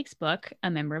Diane Lake's book, A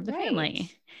Member of the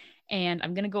Family. And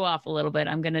I'm going to go off a little bit.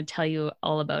 I'm going to tell you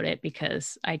all about it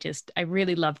because I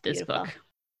really loved this book.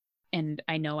 And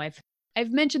I know I've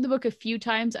mentioned the book a few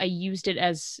times. I used it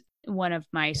as one of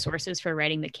my sources for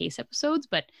writing the case episodes,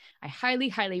 but I highly,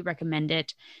 highly recommend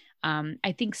it.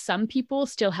 I think some people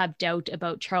still have doubt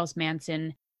about Charles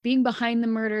Manson being behind the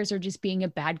murders or just being a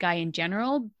bad guy in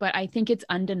general, but I think it's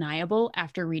undeniable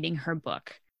after reading her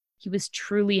book. He was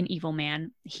truly an evil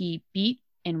man. He beat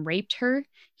and raped her.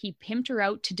 He pimped her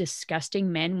out to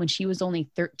disgusting men when she was only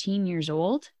 13 years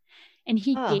old. And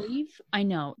he gave, I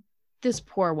know, this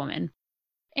poor woman,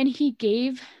 and he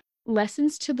gave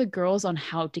lessons to the girls on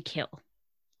how to kill,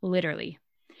 literally.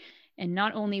 And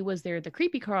not only was there the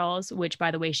creepy crawls, which,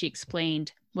 by the way, she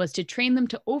explained, was to train them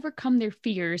to overcome their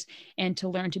fears and to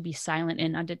learn to be silent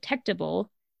and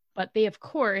undetectable, but they, of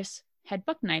course, had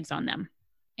buck knives on them.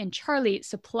 And Charlie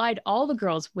supplied all the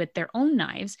girls with their own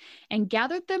knives and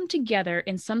gathered them together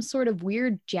in some sort of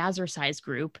weird jazzercise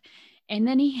group, and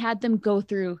then he had them go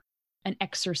through an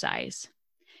exercise.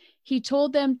 He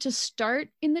told them to start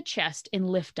in the chest and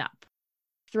lift up.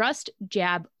 Thrust,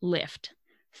 jab, lift.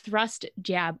 Thrust,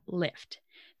 jab, lift.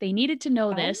 They needed to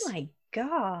know this. Oh my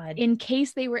God. In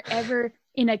case they were ever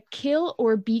in a kill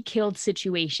or be killed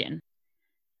situation.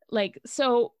 Like,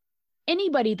 so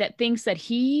anybody that thinks that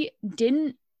he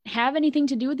didn't have anything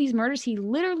to do with these murders, he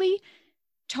literally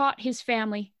taught his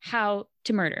family how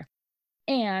to murder.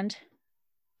 And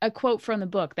a quote from the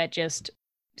book that just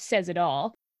says it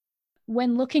all.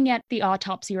 When looking at the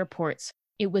autopsy reports,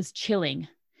 it was chilling.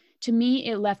 To me,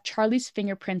 it left Charlie's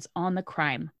fingerprints on the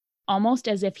crime, almost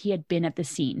as if he had been at the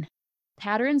scene.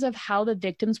 Patterns of how the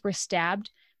victims were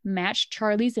stabbed matched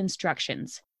Charlie's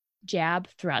instructions. Jab,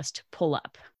 thrust, pull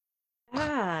up.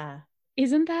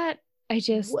 Isn't that,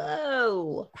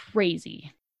 whoa,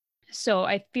 crazy. So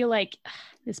I feel like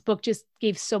this book just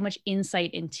gave so much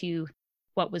insight into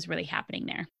what was really happening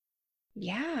there.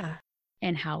 Yeah.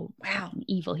 And how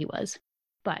evil he was.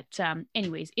 But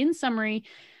anyways, in summary,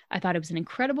 I thought it was an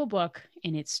incredible book,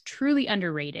 and it's truly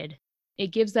underrated. It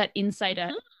gives that insight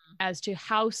as to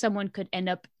how someone could end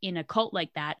up in a cult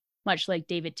like that, much like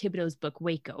David Thibodeau's book,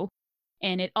 Waco.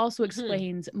 And it also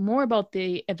explains more about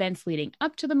the events leading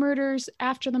up to the murders,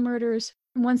 after the murders,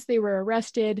 once they were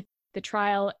arrested, the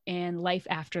trial, and life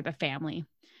after the family.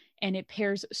 And it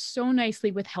pairs so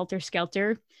nicely with Helter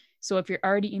Skelter. So if you're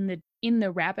already in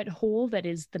the rabbit hole that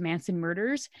is the Manson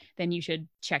murders, then you should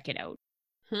check it out.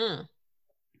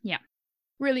 Yeah.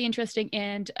 Really interesting.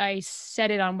 And I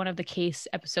said it on one of the case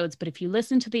episodes, but if you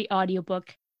listen to the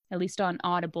audiobook, at least on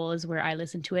Audible is where I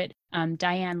listen to it,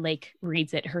 Diane Lake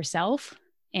reads it herself.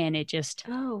 And it just,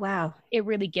 oh, wow. It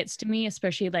really gets to me,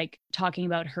 especially like talking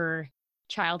about her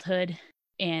childhood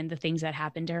and the things that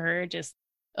happened to her. Just,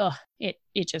 it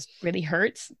just really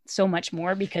hurts so much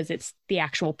more because it's the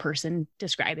actual person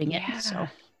describing it. So,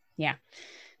 yeah.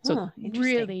 So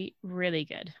really, really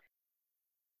good.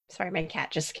 Sorry, my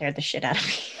cat just scared the shit out of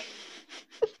me.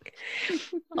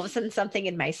 All of a sudden, something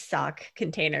in my sock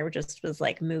container just was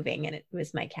like moving, and it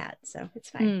was my cat. So it's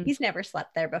fine. He's never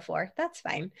slept there before. That's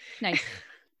fine. Nice.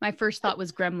 My first thought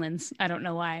was gremlins. I don't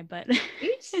know why, but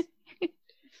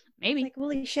maybe. Like,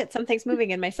 holy shit, something's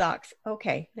moving in my socks.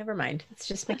 Okay, never mind. It's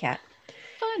just my cat.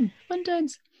 Fun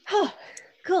times. Oh,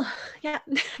 cool. Yeah.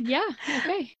 Yeah.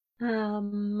 Okay.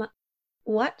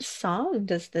 What song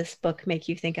does this book make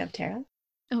you think of, Tara?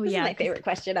 Oh, this yeah. is my favorite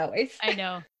question always. I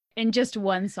know. And just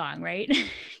one song, right?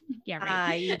 Yeah,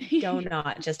 right. I do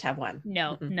not just have one.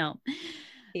 No.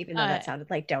 Even though that sounded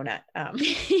like donut.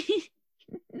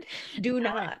 Do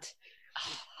not.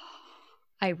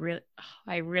 I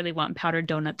really want powdered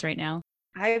donuts right now.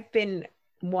 I've been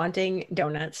wanting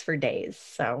donuts for days.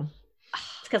 So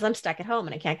it's because I'm stuck at home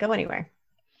and I can't go anywhere.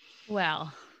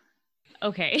 Well,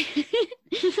 okay.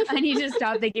 I need to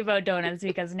stop thinking about donuts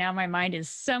because now my mind is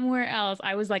somewhere else.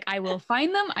 I was like, I will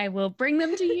find them. I will bring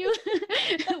them to you.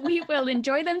 We will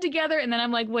enjoy them together. And then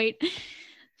I'm like, wait,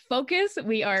 focus.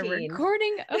 We are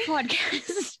recording a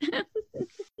podcast.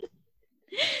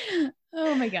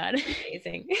 Oh my God.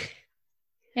 Amazing.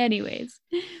 Anyways.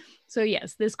 So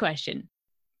yes, this question.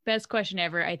 Best question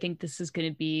ever. I think this is going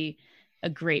to be a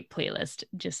great playlist.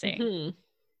 Just saying.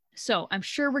 So I'm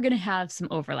sure we're going to have some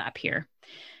overlap here.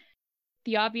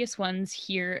 The obvious ones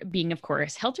here being, of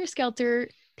course, Helter Skelter,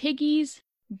 Piggies,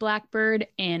 Blackbird,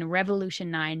 and Revolution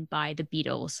 9 by the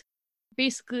Beatles.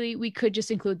 Basically, we could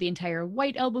just include the entire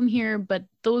White Album here, but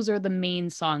those are the main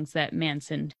songs that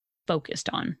Manson focused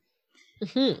on.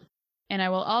 And I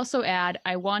will also add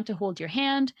I Want to Hold Your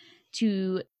Hand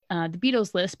to the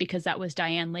Beatles list because that was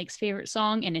Diane Lake's favorite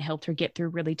song and it helped her get through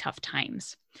really tough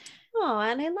times. Oh,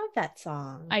 and I love that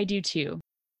song. I do too.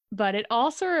 But it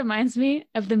also reminds me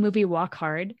of the movie Walk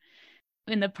Hard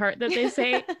in the part that they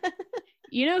say,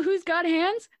 you know who's got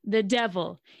hands? The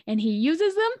devil. And he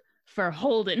uses them for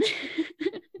holding.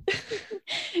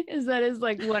 That is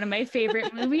like one of my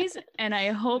favorite movies. And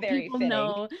I hope people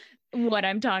know what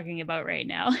I'm talking about right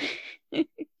now.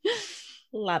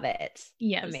 Love it.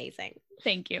 Yes. Amazing.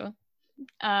 Thank you.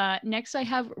 Next, I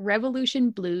have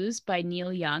Revolution Blues by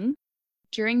Neil Young.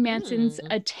 During Manson's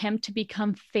attempt to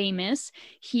become famous,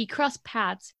 he crossed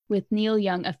paths with Neil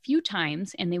Young a few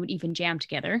times, and they would even jam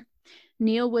together.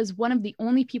 Neil was one of the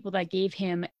only people that gave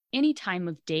him any time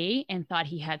of day and thought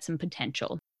he had some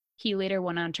potential. He later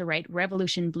went on to write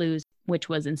Revolution Blues, which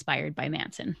was inspired by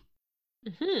Manson.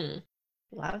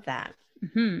 Love that.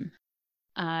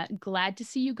 Glad to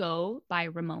See You Go by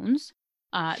Ramones.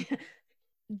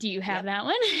 Do you have that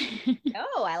one? No,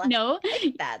 I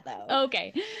like that though.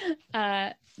 Okay.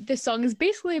 This song is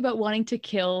basically about wanting to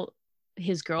kill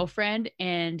his girlfriend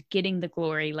and getting the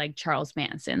glory like Charles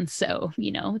Manson. So,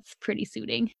 it's pretty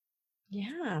suiting.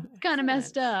 Yeah. Kind of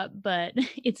messed up, but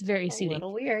it's very suiting. A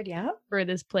little weird, yeah. For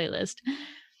this playlist.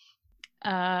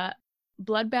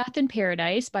 Bloodbath in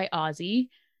Paradise by Ozzy.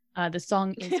 The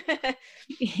song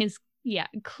is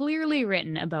clearly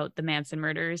written about the Manson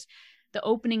murders. The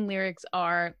opening lyrics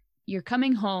are, "You're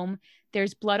coming home,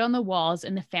 there's blood on the walls,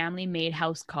 and the family made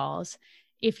house calls.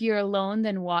 If you're alone,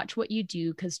 then watch what you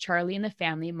do, because Charlie and the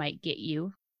family might get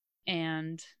you."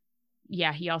 And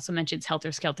yeah, he also mentions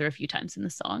Helter Skelter a few times in the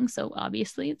song, so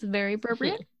obviously it's very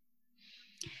appropriate.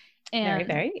 And,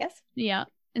 very, yes. Yeah.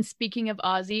 And speaking of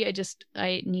Ozzy,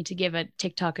 I need to give a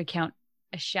TikTok account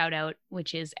a shout out,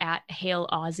 which is at Hail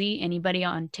Ozzy. Anybody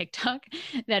on TikTok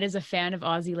that is a fan of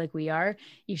Ozzy like we are,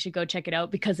 you should go check it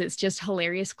out because it's just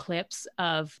hilarious clips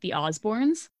of the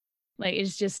Osbournes. Like,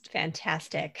 it's just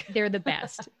fantastic. They're the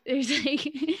best.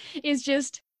 It's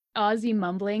just Ozzy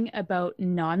mumbling about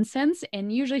nonsense,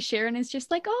 and usually Sharon is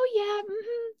just like, "Oh yeah,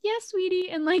 yeah, sweetie,"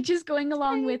 and like just going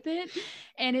along with it.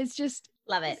 And it's just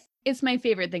love it. It's my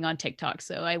favorite thing on TikTok,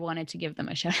 so I wanted to give them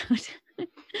a shout out.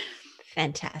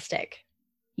 Fantastic.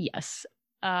 Yes.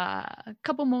 A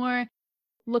couple more.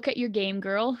 Look at Your Game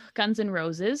Girl, Guns N'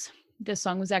 Roses. This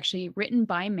song was actually written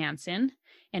by Manson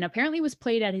and apparently was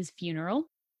played at his funeral.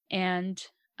 And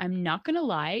I'm not going to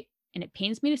lie, and it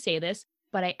pains me to say this,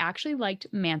 but I actually liked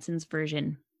Manson's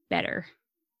version better.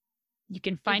 You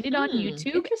can find it on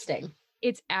YouTube. Interesting.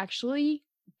 It's actually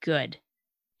good.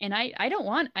 And I don't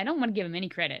want to give him any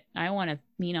credit. I want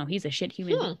to, he's a shit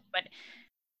human being, but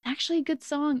actually a good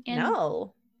song. And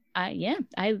no.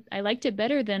 I liked it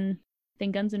better than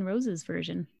Guns N' Roses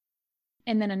version.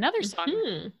 And then another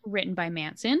song written by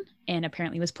Manson and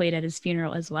apparently was played at his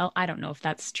funeral as well. I don't know if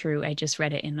that's true. I just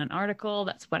read it in an article.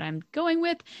 That's what I'm going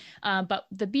with. But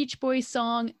the Beach Boys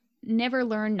song, Never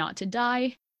Learn Not to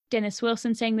Die. Dennis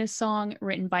Wilson sang this song,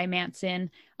 written by Manson,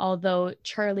 although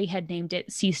Charlie had named it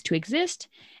Cease to Exist,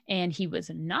 and he was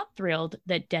not thrilled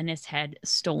that Dennis had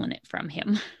stolen it from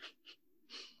him.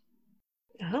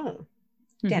 Oh.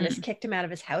 Dennis kicked him out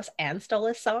of his house and stole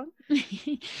his song?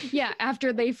 Yeah,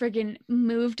 after they friggin'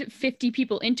 moved 50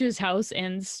 people into his house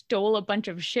and stole a bunch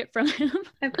of shit from him.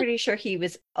 I'm pretty sure he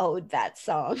was owed that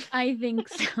song. I think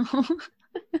so.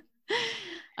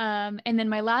 And then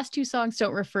my last two songs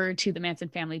don't refer to the Manson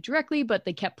family directly, but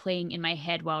they kept playing in my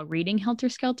head while reading Helter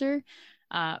Skelter.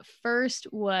 First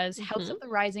was House of the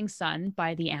Rising Sun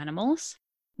by The Animals,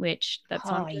 which that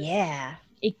song,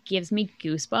 it gives me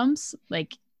goosebumps.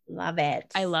 Like, love it.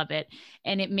 I love it.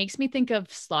 And it makes me think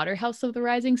of Slaughterhouse of the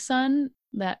Rising Sun,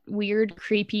 that weird,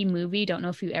 creepy movie. Don't know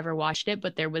if you ever watched it,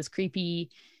 but there was creepy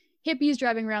hippies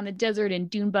driving around the desert in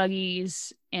dune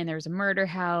buggies, and there was a murder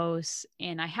house.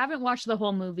 And I haven't watched the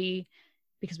whole movie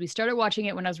because we started watching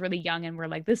it when I was really young and we're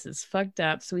like, this is fucked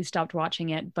up. So we stopped watching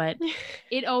it, but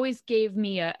it always gave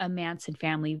me a Manson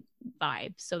family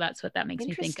vibe. So that's what that makes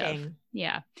me think of.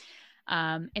 Yeah.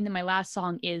 And then my last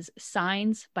song is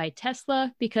Signs by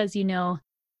Tesla because,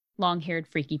 long-haired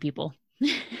freaky people.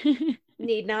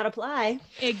 Need not apply.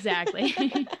 Exactly.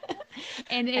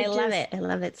 And I love it. I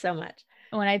love it so much.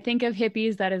 When I think of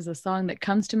hippies, that is a song that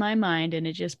comes to my mind and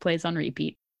it just plays on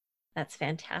repeat. That's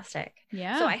fantastic.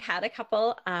 Yeah. So I had a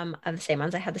couple of the same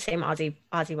ones. I had the same Aussie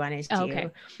one as you. Okay.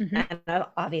 And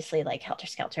obviously like Helter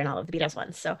Skelter and all of the Beatles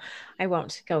ones. So I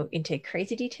won't go into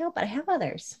crazy detail, but I have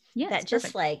others that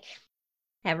just like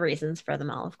have reasons for them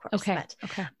all, of course. Okay. But,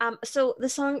 okay. So the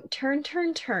song Turn,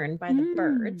 Turn, Turn by the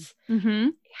Byrds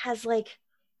has like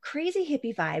crazy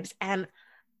hippie vibes. And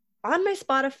on my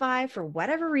Spotify, for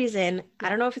whatever reason, I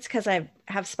don't know if it's because I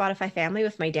have Spotify Family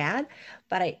with my dad,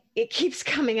 but it keeps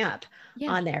coming up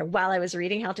on there while I was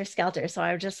reading Helter Skelter. So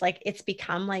I was just like, it's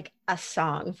become like a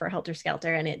song for Helter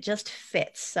Skelter and it just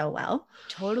fits so well.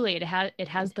 Totally. It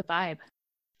has the vibe.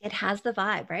 It has the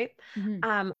vibe, right?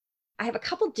 I have a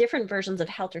couple different versions of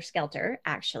Helter Skelter,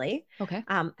 actually. Okay.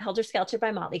 Helter Skelter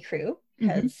by Motley Crue,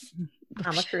 because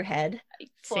I'm a Crue head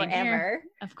forever.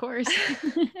 Of course.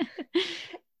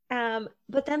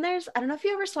 But then I don't know if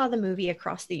you ever saw the movie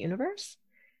Across the Universe.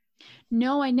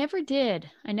 No, I never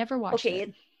did. I never watched it.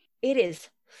 Okay, it is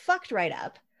fucked right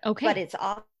up. Okay. But it's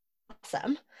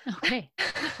awesome. Okay.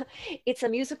 It's a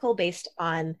musical based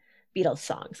on Beatles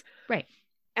songs. Right.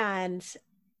 And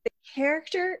the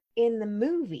character in the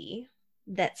movie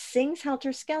that sings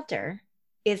Helter Skelter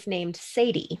is named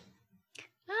Sadie.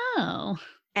 Oh.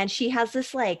 And she has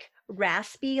this like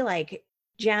raspy, like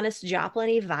Janis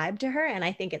Joplin-y vibe to her, and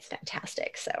I think it's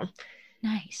fantastic. So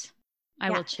nice. I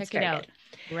will check it out.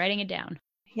 Writing it down.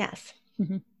 Yes.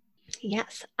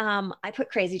 Yes. I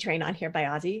put Crazy Train on here by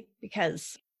Ozzy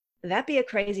because that'd be a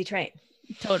crazy train.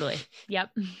 Totally. Yep.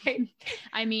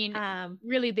 I mean,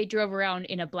 really, they drove around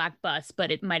in a black bus,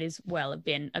 but it might as well have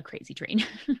been a crazy train.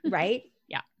 Right?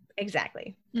 Yeah.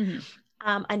 Exactly.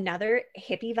 Another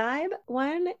hippie vibe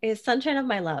one is Sunshine of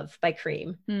My Love by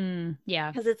Cream.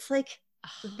 Yeah. Because it's like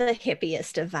the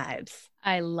hippiest of vibes.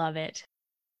 I love it.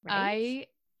 Right?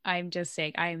 I'm just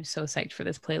saying, I am so psyched for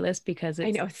this playlist because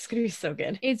I know it's gonna be so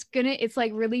good. It's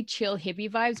like really chill hippie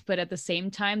vibes, but at the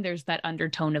same time, there's that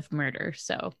undertone of murder.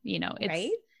 So,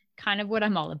 it's kind of what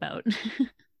I'm all about.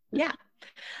 Yeah.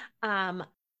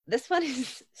 This one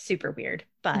is super weird,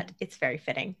 but it's very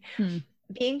fitting.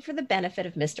 Being for the Benefit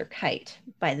of Mr. Kite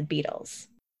by the Beatles.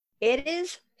 It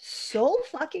is so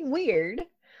fucking weird.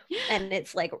 And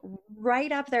it's like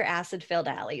right up their acid-filled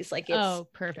alleys. Like it's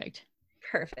perfect.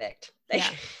 Yeah.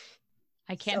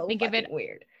 I can't think of it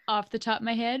weird off the top of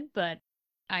my head, but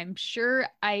I'm sure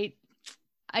I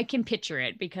can picture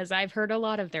it because I've heard a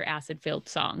lot of their acid-filled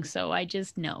songs. So I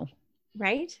just know.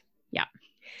 Right? Yeah.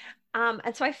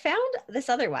 And so I found this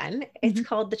other one. It's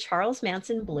called The Charles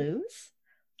Manson Blues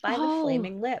by the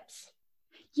Flaming Lips.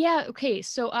 Yeah. Okay.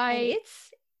 So I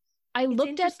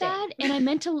looked at that and I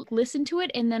meant to listen to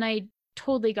it, and then I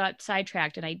totally got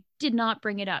sidetracked and I did not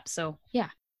bring it up. So yeah.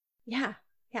 Yeah.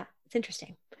 Yeah. It's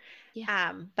interesting.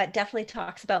 Yeah. But definitely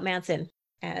talks about Manson.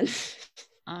 And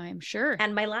I'm sure.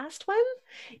 and my last one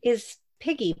is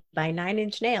Piggy by Nine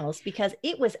Inch Nails, because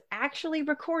it was actually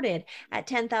recorded at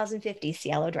 10,050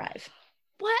 Cielo Drive.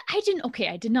 What? I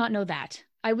did not know that.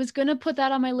 I was going to put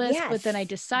that on my list, but then I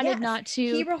decided not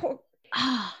to.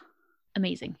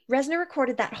 Amazing. Reznor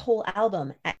recorded that whole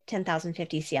album at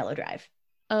 10,050 Cielo Drive.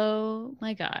 Oh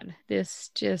my God.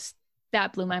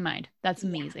 That blew my mind. That's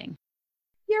amazing.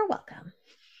 Yeah. You're welcome.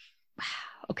 Wow.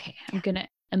 Okay. I'm going to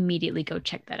immediately go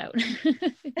check that out.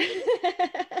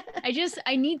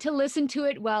 I need to listen to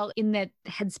it while in that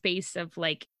headspace of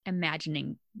like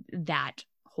imagining that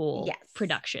whole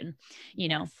production.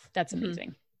 That's amazing.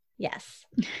 Mm-hmm. Yes.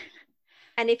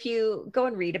 And if you go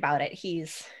and read about it,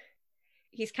 he's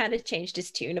kind of changed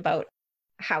his tune about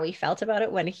how he felt about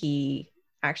it when he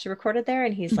actually recorded there.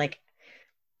 And he's like,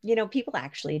 people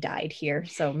actually died here.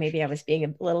 So maybe I was being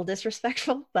a little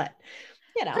disrespectful, but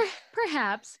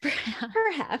perhaps,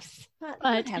 but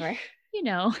whatever,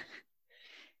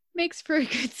 makes for a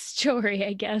good story,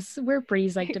 I guess. We're pretty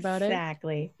psyched about it.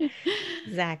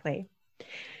 Exactly.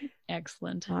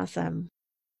 Excellent. Awesome.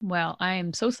 Well, I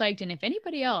am so psyched. And if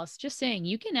anybody else, just saying,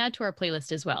 you can add to our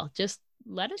playlist as well. Just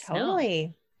let us know.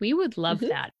 We would love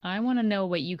that. I want to know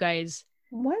what you guys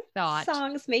thought.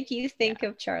 Songs make you think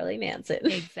of Charlie Manson.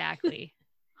 Exactly.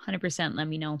 100%. Let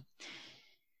me know.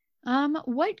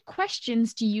 What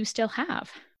questions do you still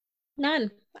have?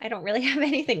 None. I don't really have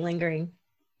anything lingering.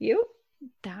 You?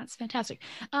 That's fantastic.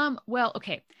 Well,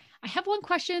 okay. I have one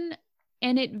question,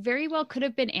 and it very well could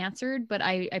have been answered, but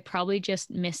I probably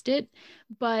just missed it.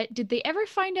 But did they ever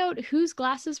find out whose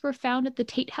glasses were found at the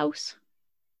Tate house?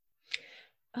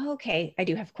 Okay, I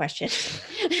do have a question.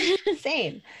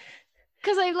 Same.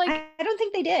 Because I don't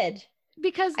think they did.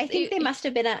 Because I think they must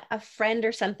have been a friend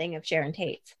or something of Sharon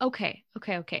Tate's. Okay.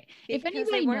 If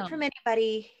anybody they weren't from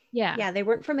anybody. Yeah, they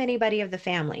weren't from anybody of the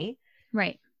family.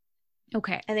 Right.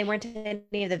 Okay. And they weren't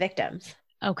any of the victims.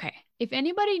 Okay. If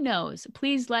anybody knows,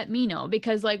 please let me know,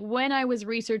 because when I was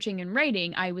researching and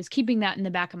writing, I was keeping that in the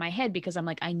back of my head because I'm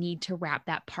like, I need to wrap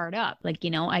that part up.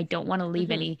 I don't want to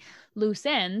leave any loose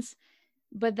ends.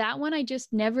 But that one I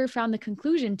just never found the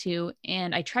conclusion to,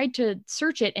 and I tried to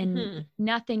search it and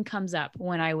nothing comes up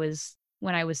when I was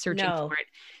searching for it.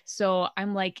 So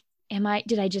I'm like,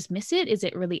 did I just miss it? Is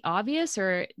it really obvious,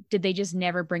 or did they just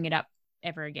never bring it up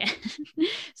ever again?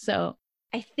 So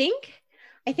I think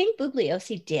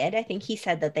Bubliosi did. I think he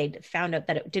said that they found out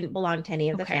that it didn't belong to any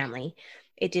of the family.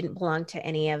 It didn't belong to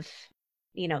any of,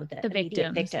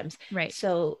 the victims. Right.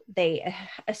 So they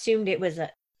assumed it was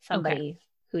somebody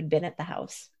who'd been at the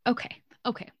house. Okay.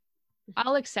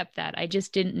 I'll accept that. I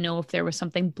just didn't know if there was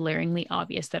something blaringly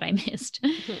obvious that I missed.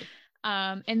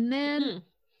 And then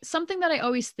something that I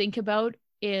always think about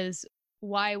is,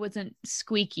 why wasn't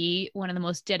Squeaky one of the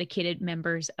most dedicated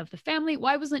members of the family?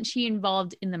 Why wasn't she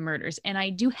involved in the murders? And I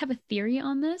do have a theory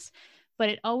on this, but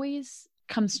it always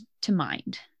comes to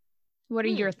mind. What are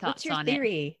your thoughts on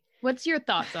it? What's your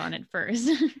thoughts on it first?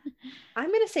 I'm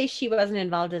going to say she wasn't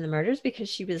involved in the murders because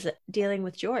she was dealing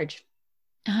with George.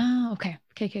 Oh, okay.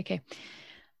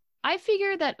 I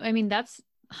figure that, that's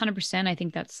 100%. I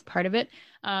think that's part of it.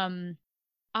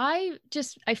 I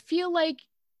feel like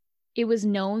it was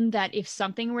known that if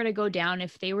something were to go down,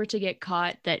 if they were to get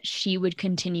caught, that she would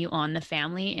continue on the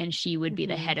family and she would be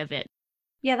the head of it.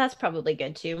 Yeah, that's probably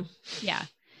good too. Yeah.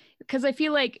 Because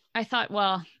I thought,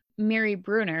 well, Mary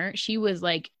Brunner, she was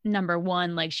number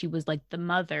one, she was the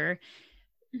mother.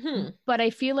 But I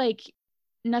feel like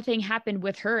nothing happened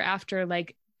with her after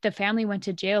the family went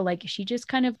to jail. She just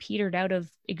kind of petered out of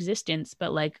existence.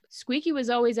 But Squeaky was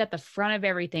always at the front of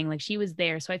everything. She was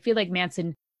there. So I feel like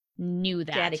Manson knew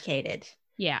that. Dedicated.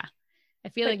 Yeah. I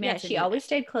feel like Manson she always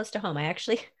stayed close to home. I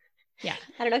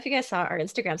don't know if you guys saw our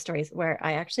Instagram stories where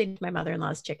I actually did my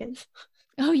mother-in-law's chickens.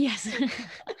 Oh, yes.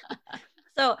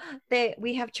 So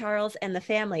we have Charles and the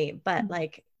family, but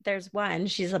there's one,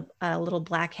 she's a little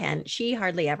black hen. She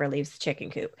hardly ever leaves the chicken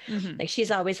coop.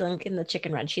 She's always in the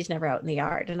chicken run. She's never out in the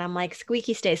yard. And I'm like,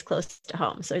 Squeaky stays close to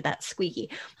home. So that's Squeaky.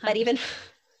 But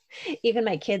even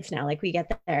my kids now, we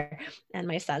get there and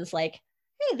my son's like,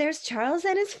 hey, there's Charles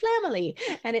and his family.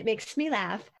 And it makes me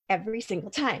laugh every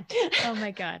single time. Oh my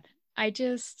God. I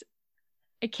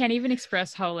can't even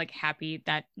express how happy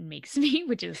that makes me,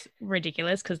 which is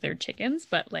ridiculous because they're chickens,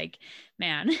 but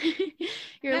man,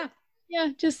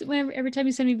 just every time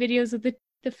you send me videos of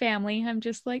the family, I'm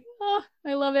just like, oh,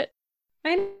 I love it.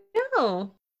 I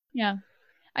know. Yeah.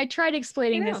 I tried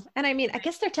explaining this. And I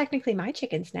guess they're technically my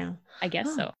chickens now. I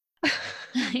guess so.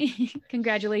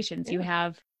 Congratulations. Yeah. You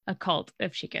have a cult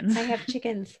of chickens. I have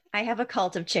chickens. I have a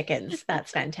cult of chickens.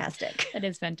 That's fantastic. That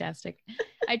is fantastic.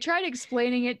 I tried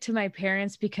explaining it to my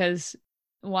parents because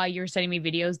while you were sending me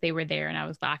videos, they were there and I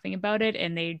was laughing about it.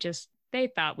 And they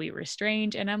thought we were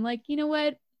strange. And I'm like, you know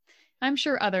what? I'm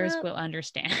sure others will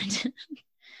understand.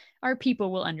 Our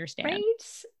people will understand.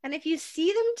 Right? And if you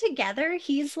see them together,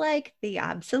 he's like the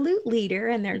absolute leader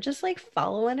and they're just like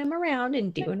following him around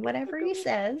and doing whatever he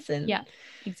says. And yeah,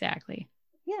 exactly.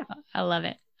 Yeah. I love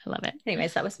it. I love it.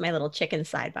 Anyways, that was my little chicken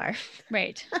sidebar.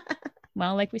 Right.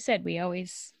 Well, like we said, we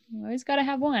always got to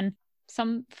have one.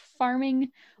 Some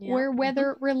farming or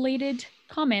weather related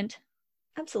comment.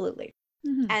 Absolutely.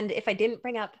 Mm-hmm. And if I didn't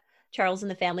bring up Charles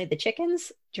and the family, the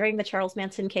chickens, during the Charles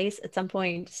Manson case at some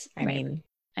point, I mean,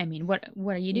 what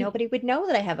are you doing? Nobody would know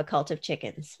that I have a cult of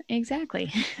chickens.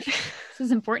 Exactly. This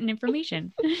is important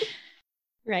information.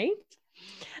 Right?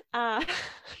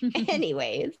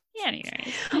 Anyways.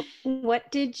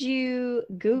 What did you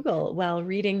Google while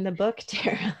reading the book,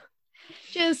 Tara?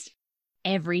 Just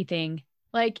everything.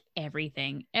 Like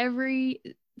everything. Every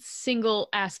single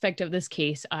aspect of this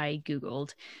case I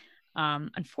Googled.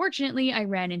 Unfortunately, I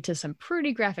ran into some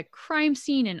pretty graphic crime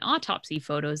scene and autopsy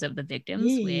photos of the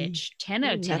victims, which 10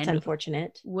 out of 10 that's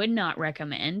unfortunate. Would not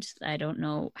recommend. I don't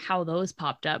know how those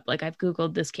popped up. Like I've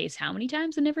Googled this case how many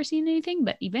times and never seen anything,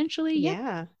 but eventually,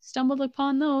 stumbled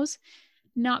upon those.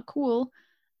 Not cool.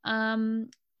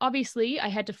 Obviously, I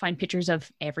had to find pictures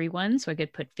of everyone so I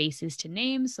could put faces to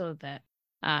names, so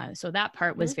that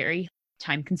part was very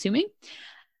time consuming.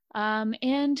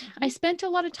 And I spent a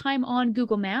lot of time on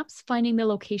Google Maps finding the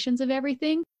locations of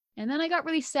everything. And then I got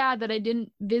really sad that I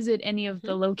didn't visit any of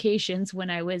the locations when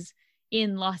I was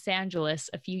in Los Angeles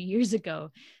a few years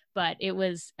ago. But it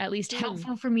was at least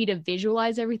helpful for me to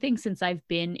visualize everything since I've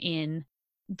been in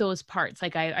those parts.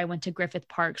 Like I went to Griffith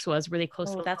Park, so I was really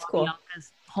close to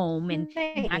Bianca's home and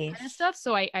that kind of stuff.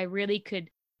 So I really could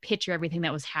picture everything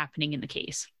that was happening in the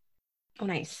case. Oh,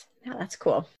 nice. Yeah, that's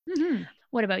cool. Mm-hmm.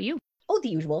 What about you? Oh, the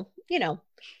usual,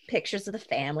 pictures of the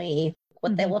family,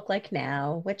 what they look like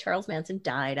now, what Charles Manson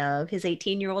died of, his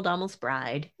 18-year-old almost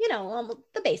bride,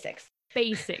 the basics.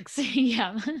 Basics.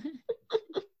 Yeah.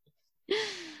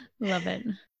 Love it.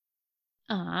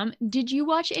 Did you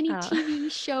watch any TV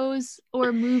shows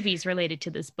or movies related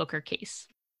to this Booker case?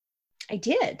 I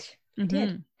did.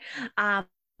 I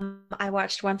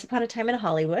watched Once Upon a Time in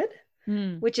Hollywood,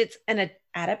 which is an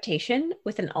adaptation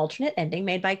with an alternate ending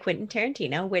made by Quentin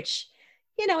Tarantino, which,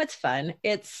 it's fun.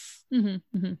 It's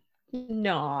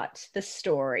not the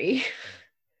story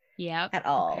at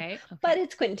all. Okay. But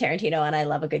it's Quentin Tarantino, and I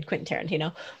love a good Quentin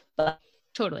Tarantino. But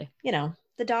totally.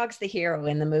 The dog's the hero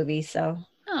in the movie, so.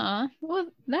 Oh, well,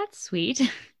 that's sweet.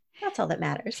 That's all that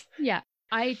matters. Yeah.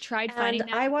 I tried finding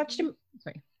that. I watched him.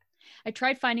 Sorry. I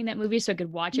tried finding that movie so I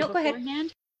could watch it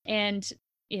beforehand. And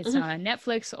it's on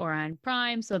Netflix or on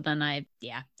Prime. So then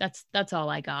that's all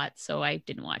I got. So I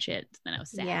didn't watch it. Then I was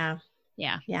sad.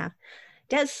 Yeah.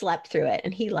 Des slept through it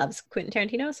and he loves Quentin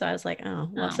Tarantino. So I was like,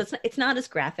 so it's not as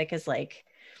graphic as like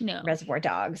Reservoir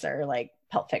Dogs or like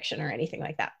Pulp Fiction or anything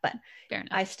like that. But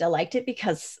I still liked it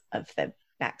because of the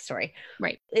backstory.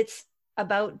 Right. It's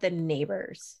about the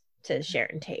neighbors to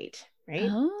Sharon Tate. Right.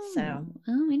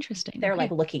 Oh, interesting. They're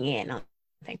like looking in on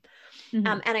the thing.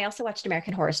 And I also watched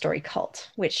American Horror Story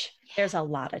Cult, which there's a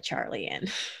lot of Charlie in.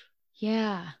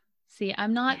 Yeah. See,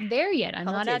 I'm not there yet. I'm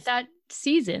not at that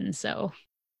season. So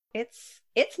it's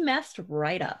messed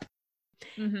right up.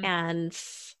 And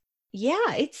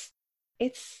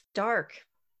it's dark.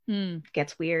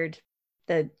 Gets weird.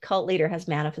 The cult leader has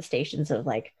manifestations of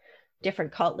like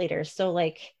different cult leaders. So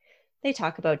like they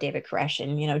talk about David Koresh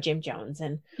and, Jim Jones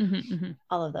and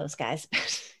all of those guys.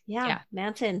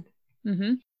 Manson.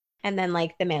 And then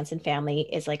like the Manson family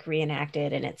is like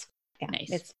reenacted and it's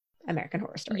nice. It's American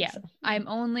Horror Story. Yeah. So.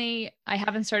 I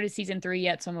haven't started season 3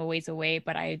 yet, so I'm a ways away,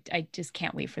 but I just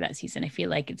can't wait for that season. I feel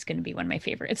like it's going to be one of my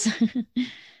favorites.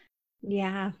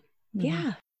 Yeah.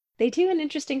 They do an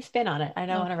interesting spin on it. I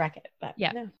don't want to wreck it, but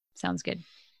sounds good.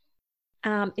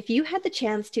 If you had the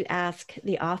chance to ask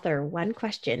the author one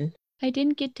question, I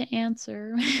didn't get to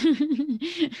answer.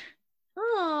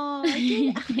 Oh,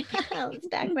 let's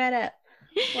back that up.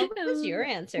 What was your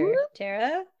answer,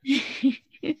 Tara?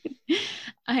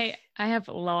 I have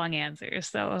long answers,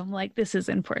 so I'm like, this is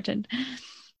important.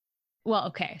 Well,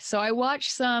 okay. So I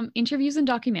watched some interviews and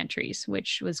documentaries,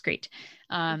 which was great.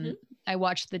 I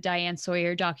watched the Diane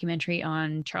Sawyer documentary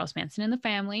on Charles Manson and the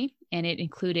family, and it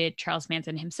included Charles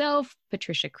Manson himself,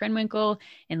 Patricia Krenwinkel,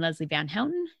 and Leslie Van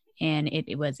Houten. And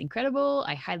it was incredible.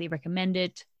 I highly recommend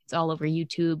it. It's all over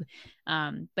YouTube.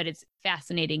 But it's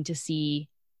fascinating to see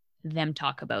them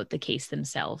talk about the case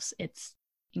themselves. It's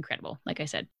incredible, like I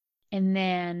said. And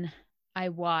then I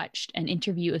watched an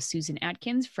interview of Susan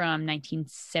Atkins from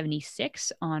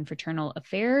 1976 on fraternal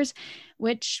affairs,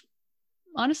 which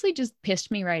honestly just pissed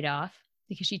me right off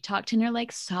because she talked in her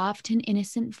like soft and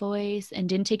innocent voice and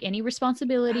didn't take any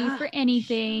responsibility for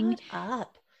anything. Shut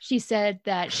up. She said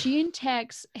that she and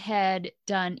Tex had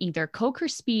done either coke or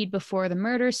speed before the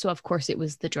murder, so of course it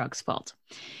was the drug's fault.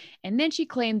 And then she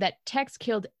claimed that Tex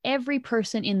killed every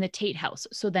person in the Tate house,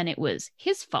 so then it was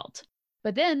his fault.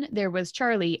 But then there was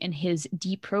Charlie and his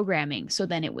deprogramming, so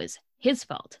then it was his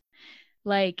fault.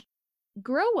 Like,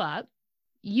 grow up.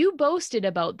 You boasted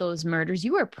about those murders.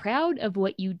 You are proud of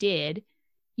what you did.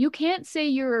 You can't say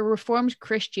you're a reformed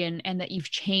Christian and that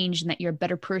you've changed and that you're a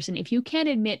better person if you can't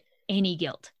admit any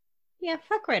guilt. Yeah,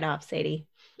 fuck right off, Sadie.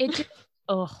 It just,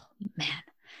 oh, man.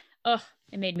 Oh,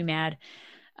 it made me mad.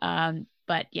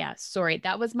 But yeah, sorry.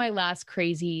 That was my last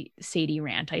crazy Sadie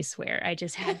rant, I swear. I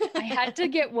had to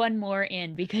get one more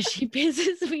in because she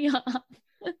pisses me off.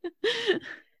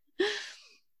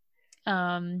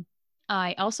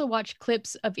 I also watched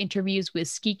clips of interviews with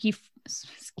Squeaky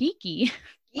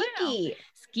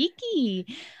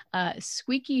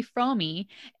Fromme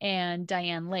and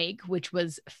Diane Lake, which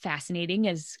was fascinating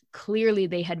as clearly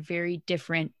they had very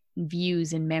different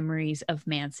views and memories of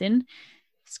Manson.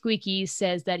 Squeaky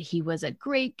says that he was a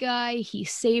great guy. He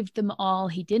saved them all.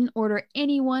 He didn't order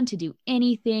anyone to do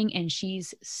anything, and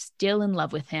she's still in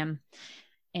love with him.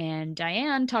 And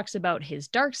Diane talks about his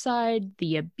dark side,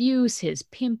 the abuse, his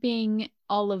pimping,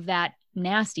 all of that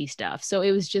nasty stuff. So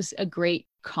it was just a great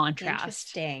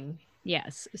contrast. Interesting.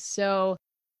 Yes. So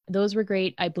those were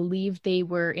great. I believe they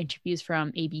were interviews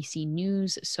from ABC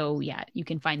News. So yeah, you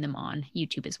can find them on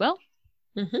YouTube as well.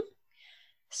 Mm-hmm.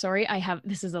 Sorry,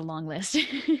 this is a long list.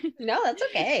 No, that's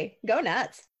okay. Go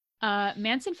nuts.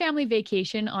 Manson Family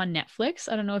Vacation on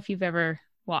Netflix. I don't know if you've ever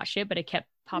watched it, but it kept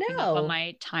popping up on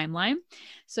my timeline.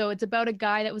 So it's about a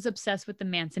guy that was obsessed with the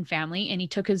Manson family, and he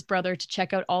took his brother to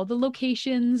check out all the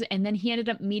locations, and then he ended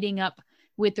up meeting up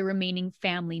with the remaining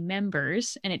family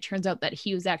members. And it turns out that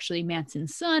he was actually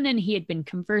Manson's son, and he had been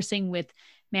conversing with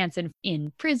Manson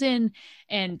in prison.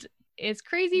 And it's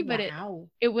crazy, but it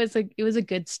was a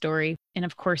good story. And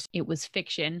of course it was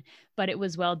fiction, but it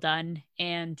was well done.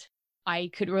 And I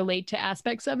could relate to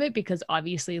aspects of it because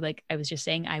obviously, like I was just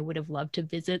saying, I would have loved to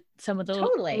visit some of the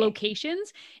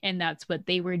locations, and that's what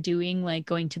they were doing, like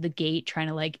going to the gate, trying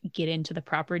to like get into the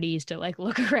properties to like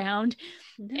look around.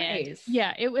 Nice. And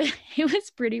yeah, it was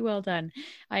pretty well done.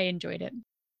 I enjoyed it.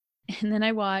 And then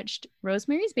I watched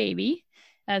Rosemary's Baby,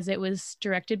 as it was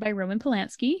directed by Roman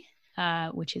Polanski,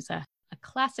 which is a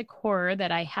classic horror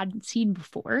that I hadn't seen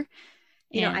before.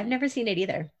 You know, I've never seen it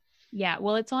either. Yeah,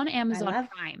 well, it's on Amazon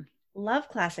Prime. Love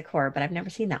classic horror, but I've never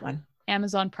seen that one.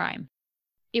 Amazon Prime.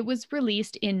 It was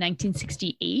released in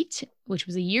 1968, which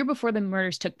was a year before the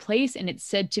murders took place, and it's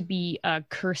said to be a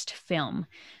cursed film.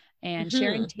 And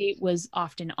Sharon Tate was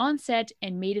often on set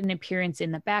and made an appearance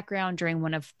in the background during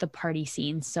one of the party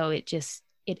scenes. So it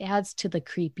adds to the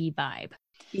creepy vibe.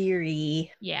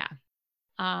 Eerie. Yeah.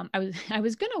 I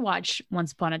was gonna watch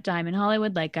Once Upon a Time in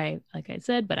Hollywood, like I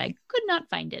said, but I could not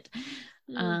find it.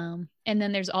 And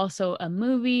then there's also a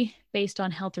movie based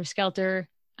on Helter Skelter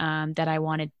that I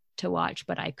wanted to watch,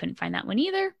 but I couldn't find that one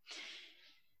either.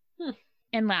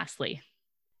 And lastly,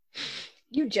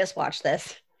 you just watched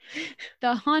this.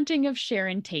 The Haunting of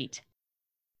Sharon Tate.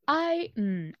 I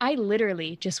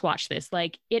literally just watched this.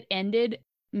 Like, it ended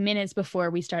minutes before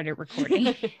we started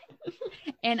recording.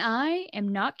 And I am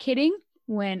not kidding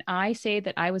when I say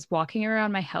that I was walking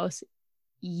around my house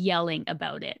yelling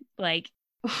about it. Like,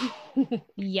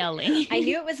 yelling. I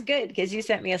knew it was good because you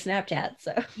sent me a Snapchat.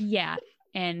 So yeah.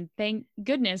 And thank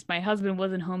goodness my husband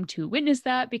wasn't home to witness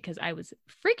that because I was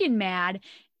freaking mad.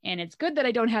 And it's good that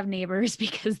I don't have neighbors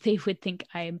because they would think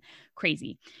I'm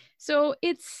crazy. So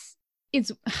it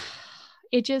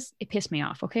pissed me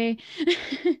off. Okay.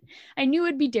 I knew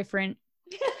it'd be different,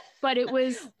 but it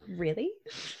was really,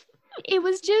 it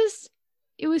was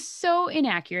so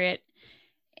inaccurate.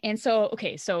 And so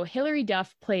Hilary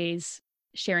Duff plays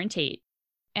Sharon Tate.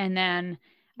 And then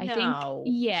I think,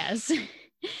 yes.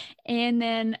 And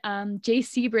then Jay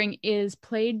Sebring is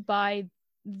played by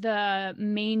the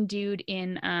main dude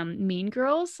in Mean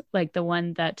Girls, like the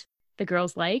one that the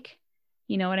girls like.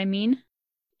 You know what I mean?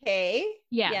 Okay.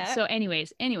 Yeah. So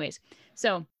anyways.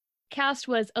 So cast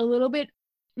was a little bit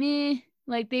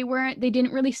like they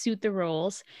didn't really suit the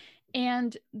roles.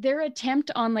 And their attempt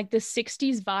on like the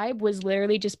 60s vibe was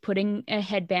literally just putting a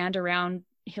headband around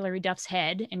Hilary Duff's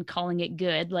head and calling it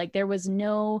good. Like there was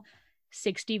no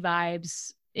 60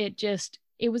 vibes. It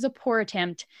it was a poor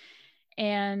attempt.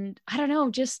 And I don't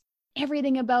know, just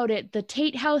everything about it. The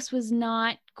Tate house was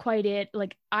not quite it.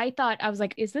 Like I was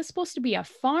like, is this supposed to be a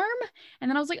farm? And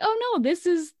then I was like, oh no, this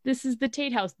is the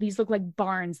Tate house. These look like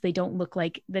barns. They don't look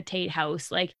like the Tate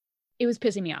house. Like it was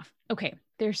pissing me off. Okay,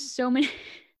 there's so many.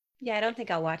 Yeah, I don't think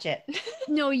I'll watch it.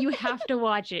 No, you have to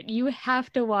watch it. You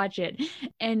have to watch it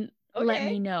and let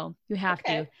me know. You have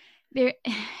to. There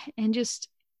and just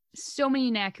so many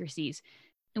inaccuracies,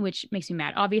 which makes me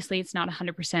mad. Obviously, it's not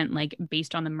 100% like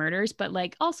based on the murders, but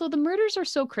like also the murders are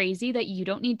so crazy that you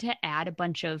don't need to add a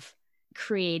bunch of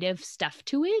creative stuff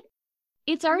to it.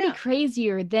 It's already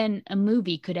crazier than a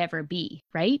movie could ever be,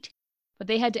 right? But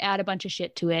they had to add a bunch of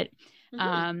shit to it.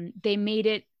 They made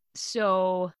it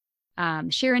so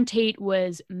Sharon Tate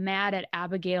was mad at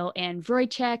Abigail and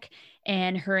Wojciech,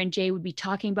 and her and Jay would be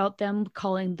talking about them,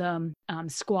 calling them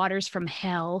squatters from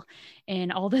hell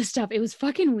and all this stuff. It was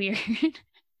fucking weird.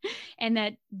 And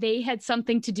that they had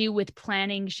something to do with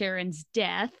planning Sharon's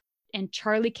death. And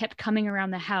Charlie kept coming around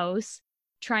the house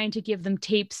trying to give them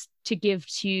tapes to give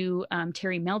to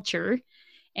Terry Melcher.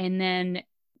 And then,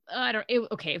 it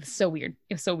was so weird.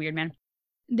 It was so weird, man.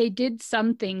 They did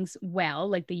some things well,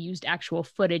 like they used actual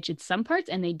footage in some parts,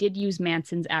 and they did use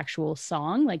Manson's actual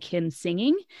song, like him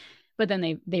singing, but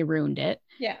then they ruined it.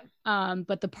 Yeah.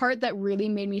 But the part that really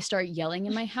made me start yelling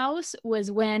in my house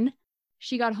was when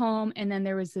she got home and then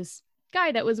there was this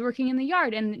guy that was working in the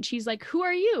yard and she's like, who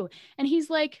are you? And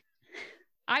he's like,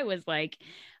 I was like,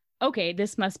 okay,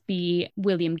 this must be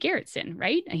William Garrettson,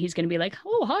 right? And he's going to be like,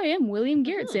 oh, hi, I'm William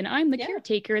Garrettson. I'm the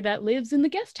caretaker that lives in the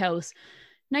guest house.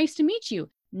 Nice to meet you.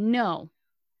 No.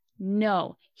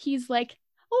 He's like,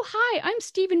 oh, hi, I'm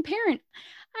Stephen Parent.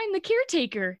 I'm the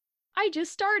caretaker. I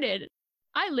just started.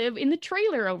 I live in the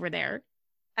trailer over there.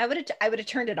 I would have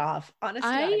turned it off. Honestly,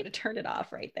 I would have turned it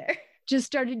off right there. Just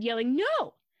started yelling,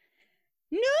 no.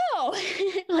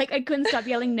 Like I couldn't stop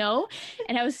yelling no.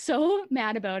 And I was so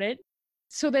mad about it.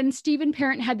 So then Stephen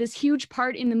Parent had this huge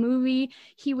part in the movie.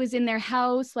 He was in their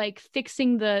house, like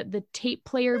fixing the tape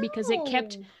player because it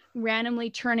kept randomly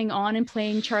turning on and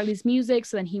playing Charlie's music.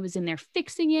 So then he was in there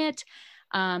fixing it.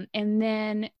 And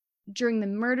then during the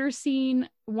murder scene,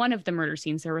 one of the murder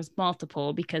scenes, there was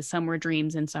multiple because some were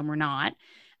dreams and some were not.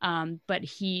 But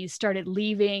he started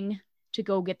leaving to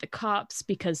go get the cops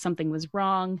because something was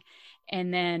wrong.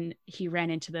 And then he ran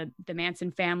into the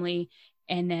Manson family.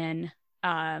 And then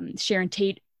Sharon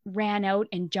Tate ran out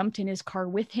and jumped in his car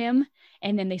with him.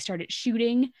 And then they started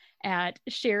shooting at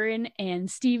Sharon and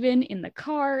Stephen in the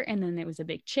car. And then there was a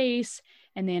big chase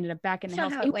and they ended up back in the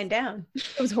house. How it went down.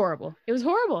 It was horrible. It was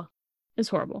horrible.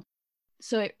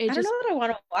 So it I don't know that I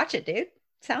want to watch it, dude.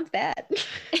 Sounds bad.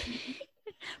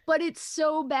 But it's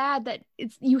so bad that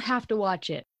you have to watch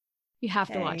it. You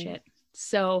have to watch it.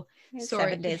 So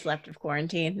 7 days left of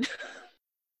quarantine.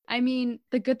 I mean,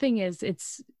 the good thing is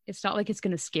it's not like it's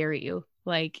going to scare you.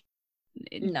 Like,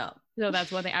 no. So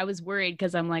that's one thing. I was worried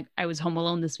because I'm like, I was home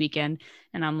alone this weekend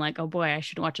and I'm like, oh boy, I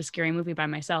should watch a scary movie by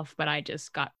myself. But I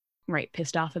just got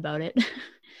pissed off about it.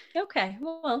 Okay.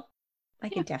 Well, I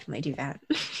can definitely do that.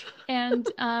 And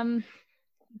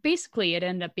basically it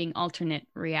ended up being alternate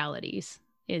realities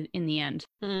in the end.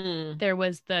 There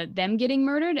was them getting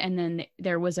murdered, and then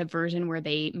there was a version where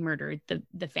they murdered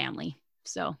the family.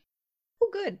 So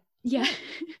good. Yeah.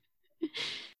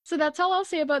 So that's all I'll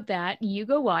say about that. You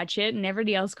go watch it and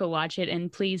everybody else go watch it,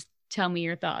 and please tell me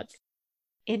your thoughts.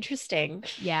 Interesting.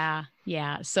 Yeah.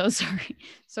 So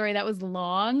sorry that was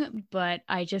long, but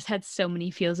I just had so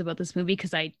many feels about this movie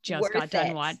because I just got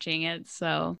done watching it.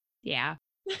 So yeah.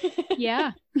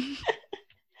 Yeah.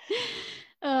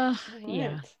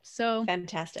 Yeah. So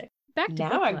fantastic. Back to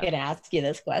now I'm going to ask you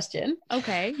this question.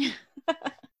 Okay.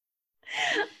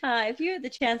 If you had the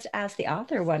chance to ask the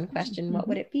author one question, what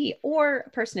would it be? Or a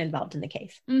person involved in the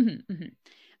case?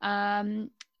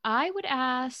 I would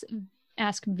ask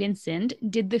Vincent,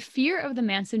 did the fear of the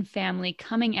Manson family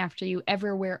coming after you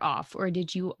ever wear off? Or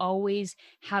did you always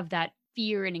have that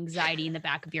fear and anxiety in the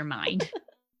back of your mind?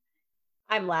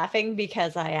 I'm laughing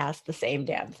because I asked the same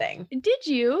damn thing. Did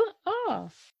you? Oh,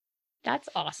 that's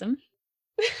awesome.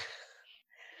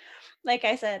 Like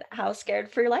I said, how scared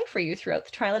for your life were you throughout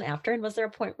the trial and after? And was there a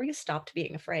point where you stopped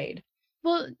being afraid?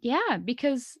 Well, yeah,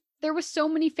 because there were so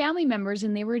many family members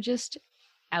and they were just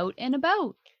out and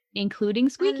about, including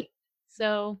Squeaky.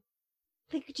 So,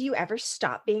 like, do you ever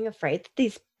stop being afraid that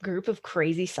this group of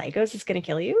crazy psychos is going to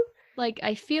kill you? Like,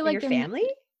 I feel like your family?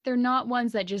 They're not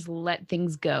ones that just let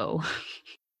things go.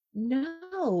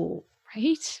 No.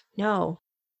 Right? No.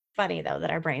 Funny, though,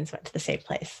 that our brains went to the same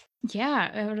place.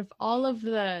 Yeah, out of all of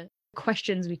the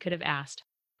questions we could have asked.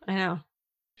 I know.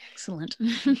 Excellent.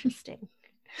 Interesting.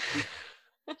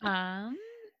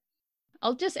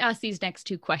 I'll just ask these next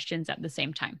two questions at the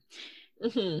same time.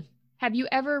 Mhm. Have you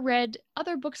ever read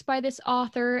other books by this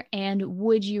author, and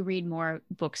would you read more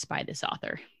books by this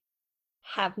author?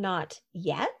 Have not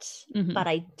yet, Mhm. but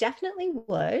I definitely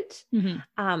would. Mhm.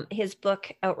 His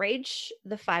book, Outrage,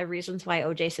 The 5 Reasons Why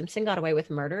O.J. Simpson Got Away with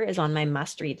Murder, is on my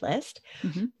must-read list.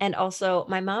 Mhm. And also,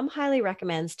 my mom highly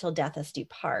recommends Till Death Us Do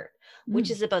Part, which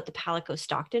Mm. is about the Palico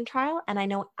Stockton trial. And I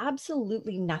know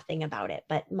absolutely nothing about it,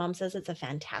 but mom says it's a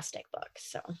fantastic book.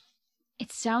 So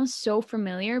It sounds so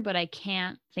familiar, but I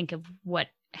can't think of what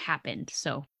happened.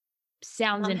 So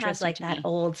sounds mom has interesting like to that me.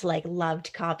 old, like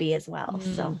loved copy as well.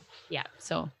 So Yeah,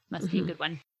 so must be a mhm, good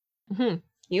one. mhm.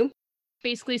 You?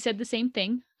 Basically said the same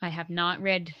thing. I have not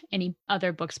read any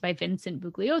other books by Vincent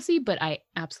Bugliosi, but I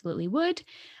absolutely would.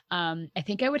 I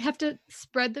think I would have to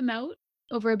spread them out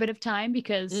over a bit of time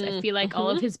because I feel like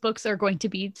all of Mhm, his books are going to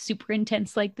be super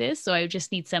intense like this. So I would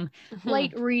just need some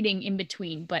light mhm. reading in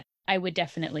between, but I would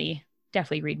definitely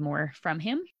read more from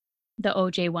him. The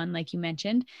OJ one, like you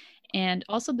mentioned, and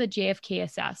also the JFK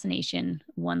assassination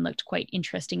one looked quite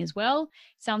interesting as well.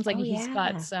 Sounds like Oh, he's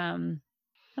got yeah. some,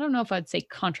 I don't know if I'd say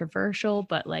controversial,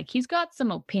 but like he's got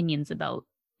some opinions about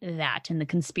that and the Mhm,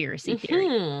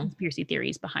 conspiracy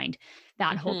theories behind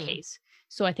that whole mhm. case.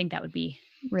 So I think that would be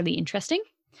really interesting.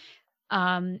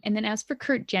 And then as for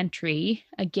Kurt Gentry,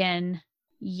 again,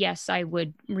 yes, I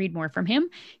would read more from him.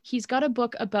 He's got a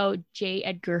book about J.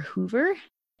 Edgar Hoover,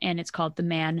 and it's called The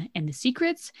Man and the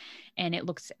Secrets, and it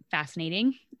looks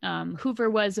fascinating. Hoover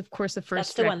was, of course, the That's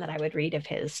first the director. one that I would read of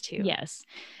his too. Yes.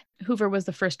 Hoover was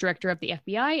the first director of the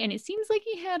FBI, and it seems like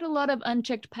he had a lot of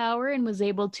unchecked power and was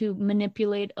able to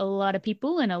manipulate a lot of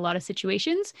people in a lot of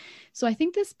situations. So I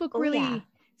think this book Oh, yeah. really Yeah.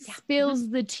 Mhm. spills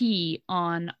the tea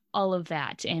on all of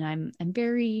that, and I'm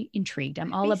very intrigued. I'm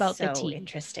That'd all be about the so tea.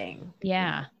 interesting.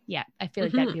 Yeah, yeah. I feel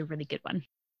like that'd Mhm. be a really good one.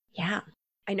 Yeah.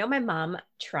 I know my mom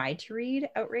tried to read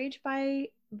Outrage by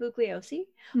Bugliosi,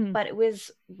 Hmm. but it was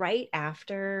right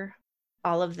after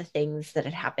all of the things that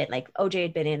had happened. Like OJ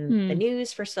had been in the Hmm.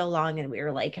 news for so long and we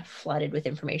were like flooded with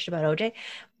information about OJ.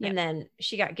 Yep. And then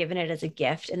she got given it as a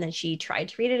gift and then she tried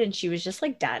to read it and she was just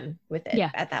like done with it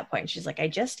Yeah. at that point. She's like, I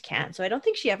just can't. So I don't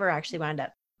think she ever actually wound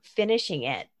up finishing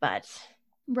it, but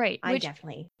Right. I Which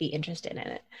definitely be interested in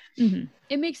it.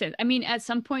 it makes sense. I mean, at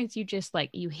some points you just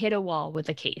like you hit a wall with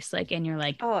a case, like, and you're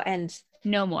like, Oh, and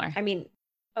no more. I mean,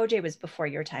 OJ was before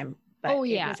your time, but Oh it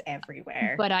yeah. was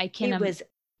everywhere. But It was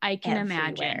I can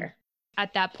imagine everywhere,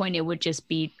 at that point it would just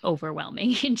be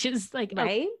overwhelming and just like, okay,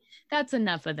 right? that's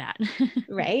enough of that.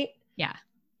 Right? Yeah.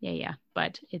 Yeah, yeah.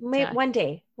 But it One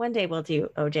day we'll do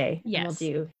OJ and we'll yes.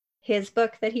 do his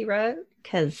book that he wrote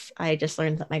because I just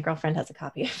learned that my girlfriend has a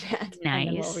copy of that, and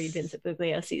then we'll read Nice. Vincent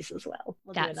Bugliosi's as well.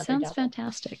 We'll do That another sounds double.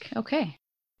 fantastic. Okay.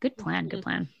 Good plan. Good Mhm.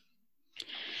 plan.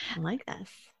 I like this.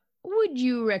 Would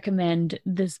you recommend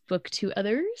this book to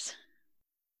others?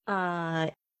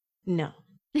 Uh, no.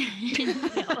 No.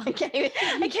 I can't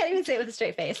even say it with a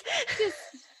straight face.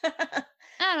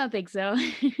 I don't think so.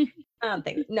 I don't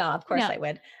think. No, of course No. I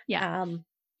would. Yeah.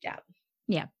 Yeah.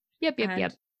 Yeah. Yep. Yep. And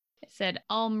Yep. It said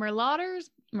all murlauters,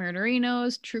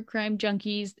 murderinos, true crime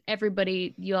junkies,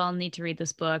 everybody, you all need to read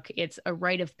this book. It's a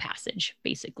rite of passage,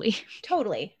 basically.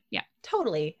 totally. Yeah.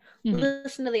 Totally. Mhm.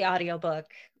 Listen to the audiobook,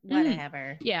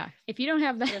 whatever. Yeah. If you don't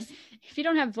have that, Just- if you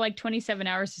don't have like 27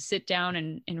 hours to sit down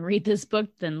and read this book,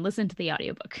 then listen to the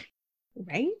audiobook.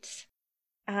 Right?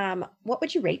 What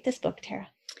would you rate this book, Tara?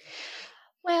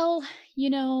 Well,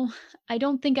 I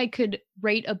don't think I could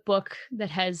rate a book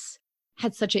that has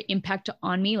had such an impact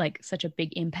on me, like such a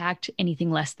big impact,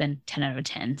 anything less than 10 out of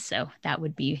 10. So that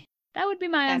would be my 10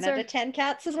 answer. out of 10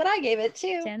 cats is what I gave it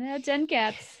too. 10 out of 10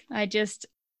 cats. I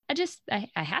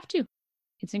have to.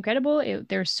 It's incredible.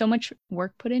 There's so much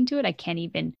work put into it. I can't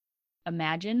even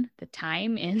imagine the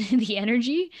time and the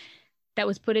energy that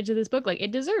was put into this book. Like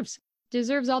it deserves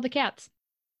all the cats.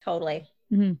 Totally.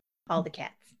 Mhm. All the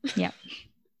cats. Yeah.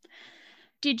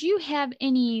 Did you have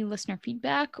any listener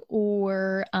feedback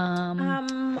or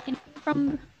anything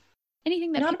from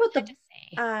anything that not people about the had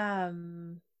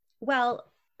to say?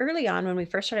 Well, early on when we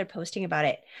first started posting about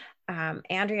it,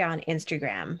 Andrea on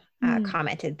Instagram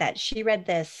commented that she read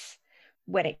this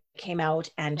when it came out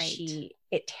and Right.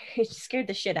 it scared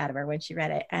the shit out of her when she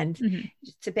read it, and Mhm.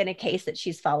 it's been a case that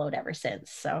she's followed ever since.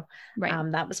 So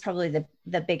Right. that was probably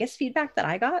the biggest feedback that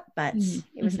I got, but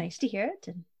it was nice to hear it,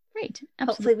 and Right. hopefully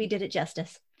Absolutely. we did it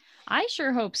justice. I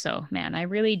sure hope so, man. I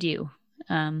really do.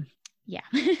 Yeah.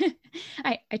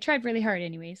 I tried really hard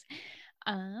anyways.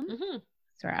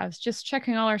 Sorry, I was just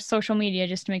checking all our social media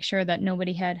just to make sure that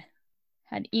nobody had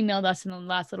emailed us in the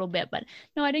last little bit, but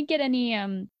no, I didn't get any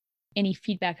any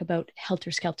feedback about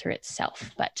Helter Skelter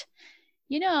itself. But,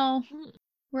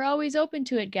 we're always open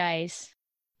to it, guys.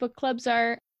 Book clubs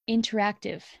are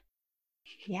interactive.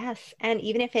 Yes. And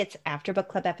even if it's after book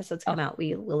club episodes come out,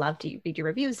 we will love to read your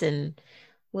reviews and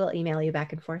we'll email you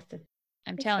back and forth.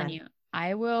 I'm telling you,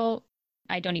 I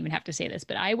don't even have to say this,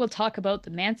 but I will talk about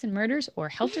the Manson murders or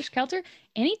Helter Skelter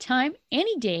anytime,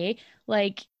 any day.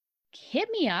 Like, hit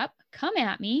me up, come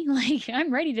at me. Like,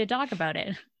 I'm ready to talk about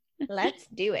it. Let's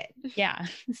do it. Yeah.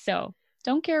 So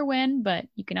don't care when, but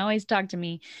you can always talk to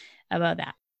me about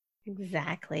that.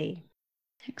 Exactly.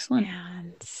 Excellent.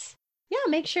 And yeah,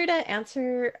 make sure to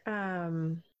answer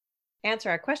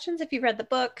our questions if you've read the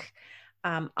book.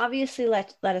 Obviously,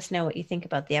 let us know what you think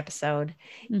about the episode.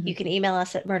 Mm-hmm. You can email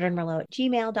us at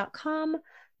murderandmerlot@gmail.com.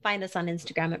 Find us on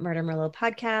Instagram at Murder Merlot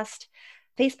Podcast,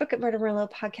 Facebook at Murder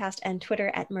Merlot Podcast, and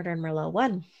Twitter at Murder and Merlot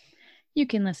 1. You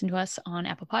can listen to us on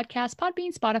Apple Podcasts,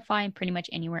 Podbean, Spotify, and pretty much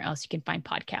anywhere else you can find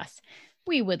podcasts.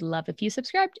 We would love if you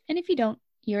subscribed, and if you don't,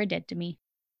 you're dead to me.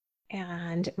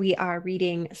 And we are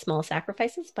reading Small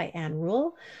Sacrifices by Ann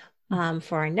Rule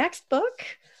for our next book,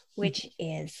 which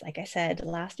is, like I said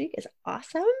last week, is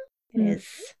awesome. It is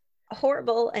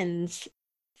horrible and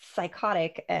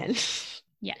psychotic and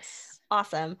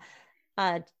awesome.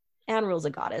 Ann Rule's a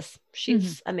goddess.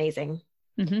 She's amazing.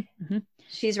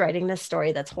 She's writing this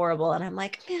story that's horrible, and I'm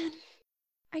like, man,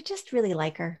 I just really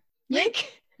like her.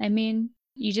 Like, I mean,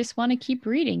 you just want to keep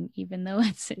reading, even though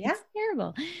it's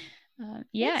terrible.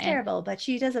 It's terrible, but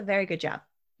she does a very good job.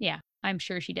 Yeah, I'm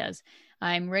sure she does.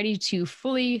 I'm ready to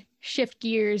fully shift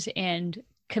gears and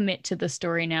commit to the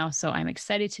story now. So I'm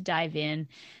excited to dive in.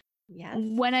 Yes.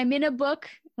 When I'm in a book,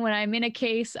 when I'm in a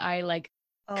case, I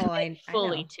commit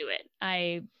fully to it.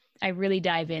 I really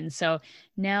dive in. So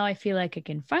now I feel like I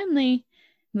can finally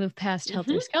move past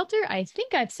Helter Skelter. I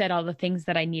think I've said all the things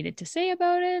that I needed to say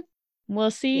about it.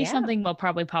 We'll see. Yeah. Something will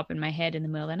probably pop in my head in the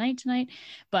middle of the night tonight.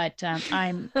 But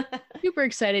I'm super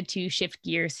excited to shift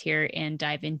gears here and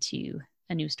dive into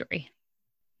a new story.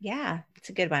 Yeah, it's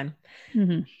a good one.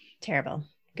 Terrible.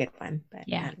 Good one. But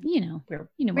yeah,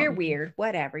 we're weird.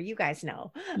 Whatever. You guys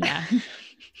know. Yeah.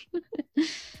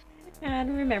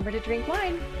 And remember to drink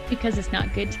wine. Because it's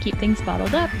not good to keep things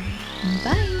bottled up.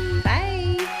 Bye.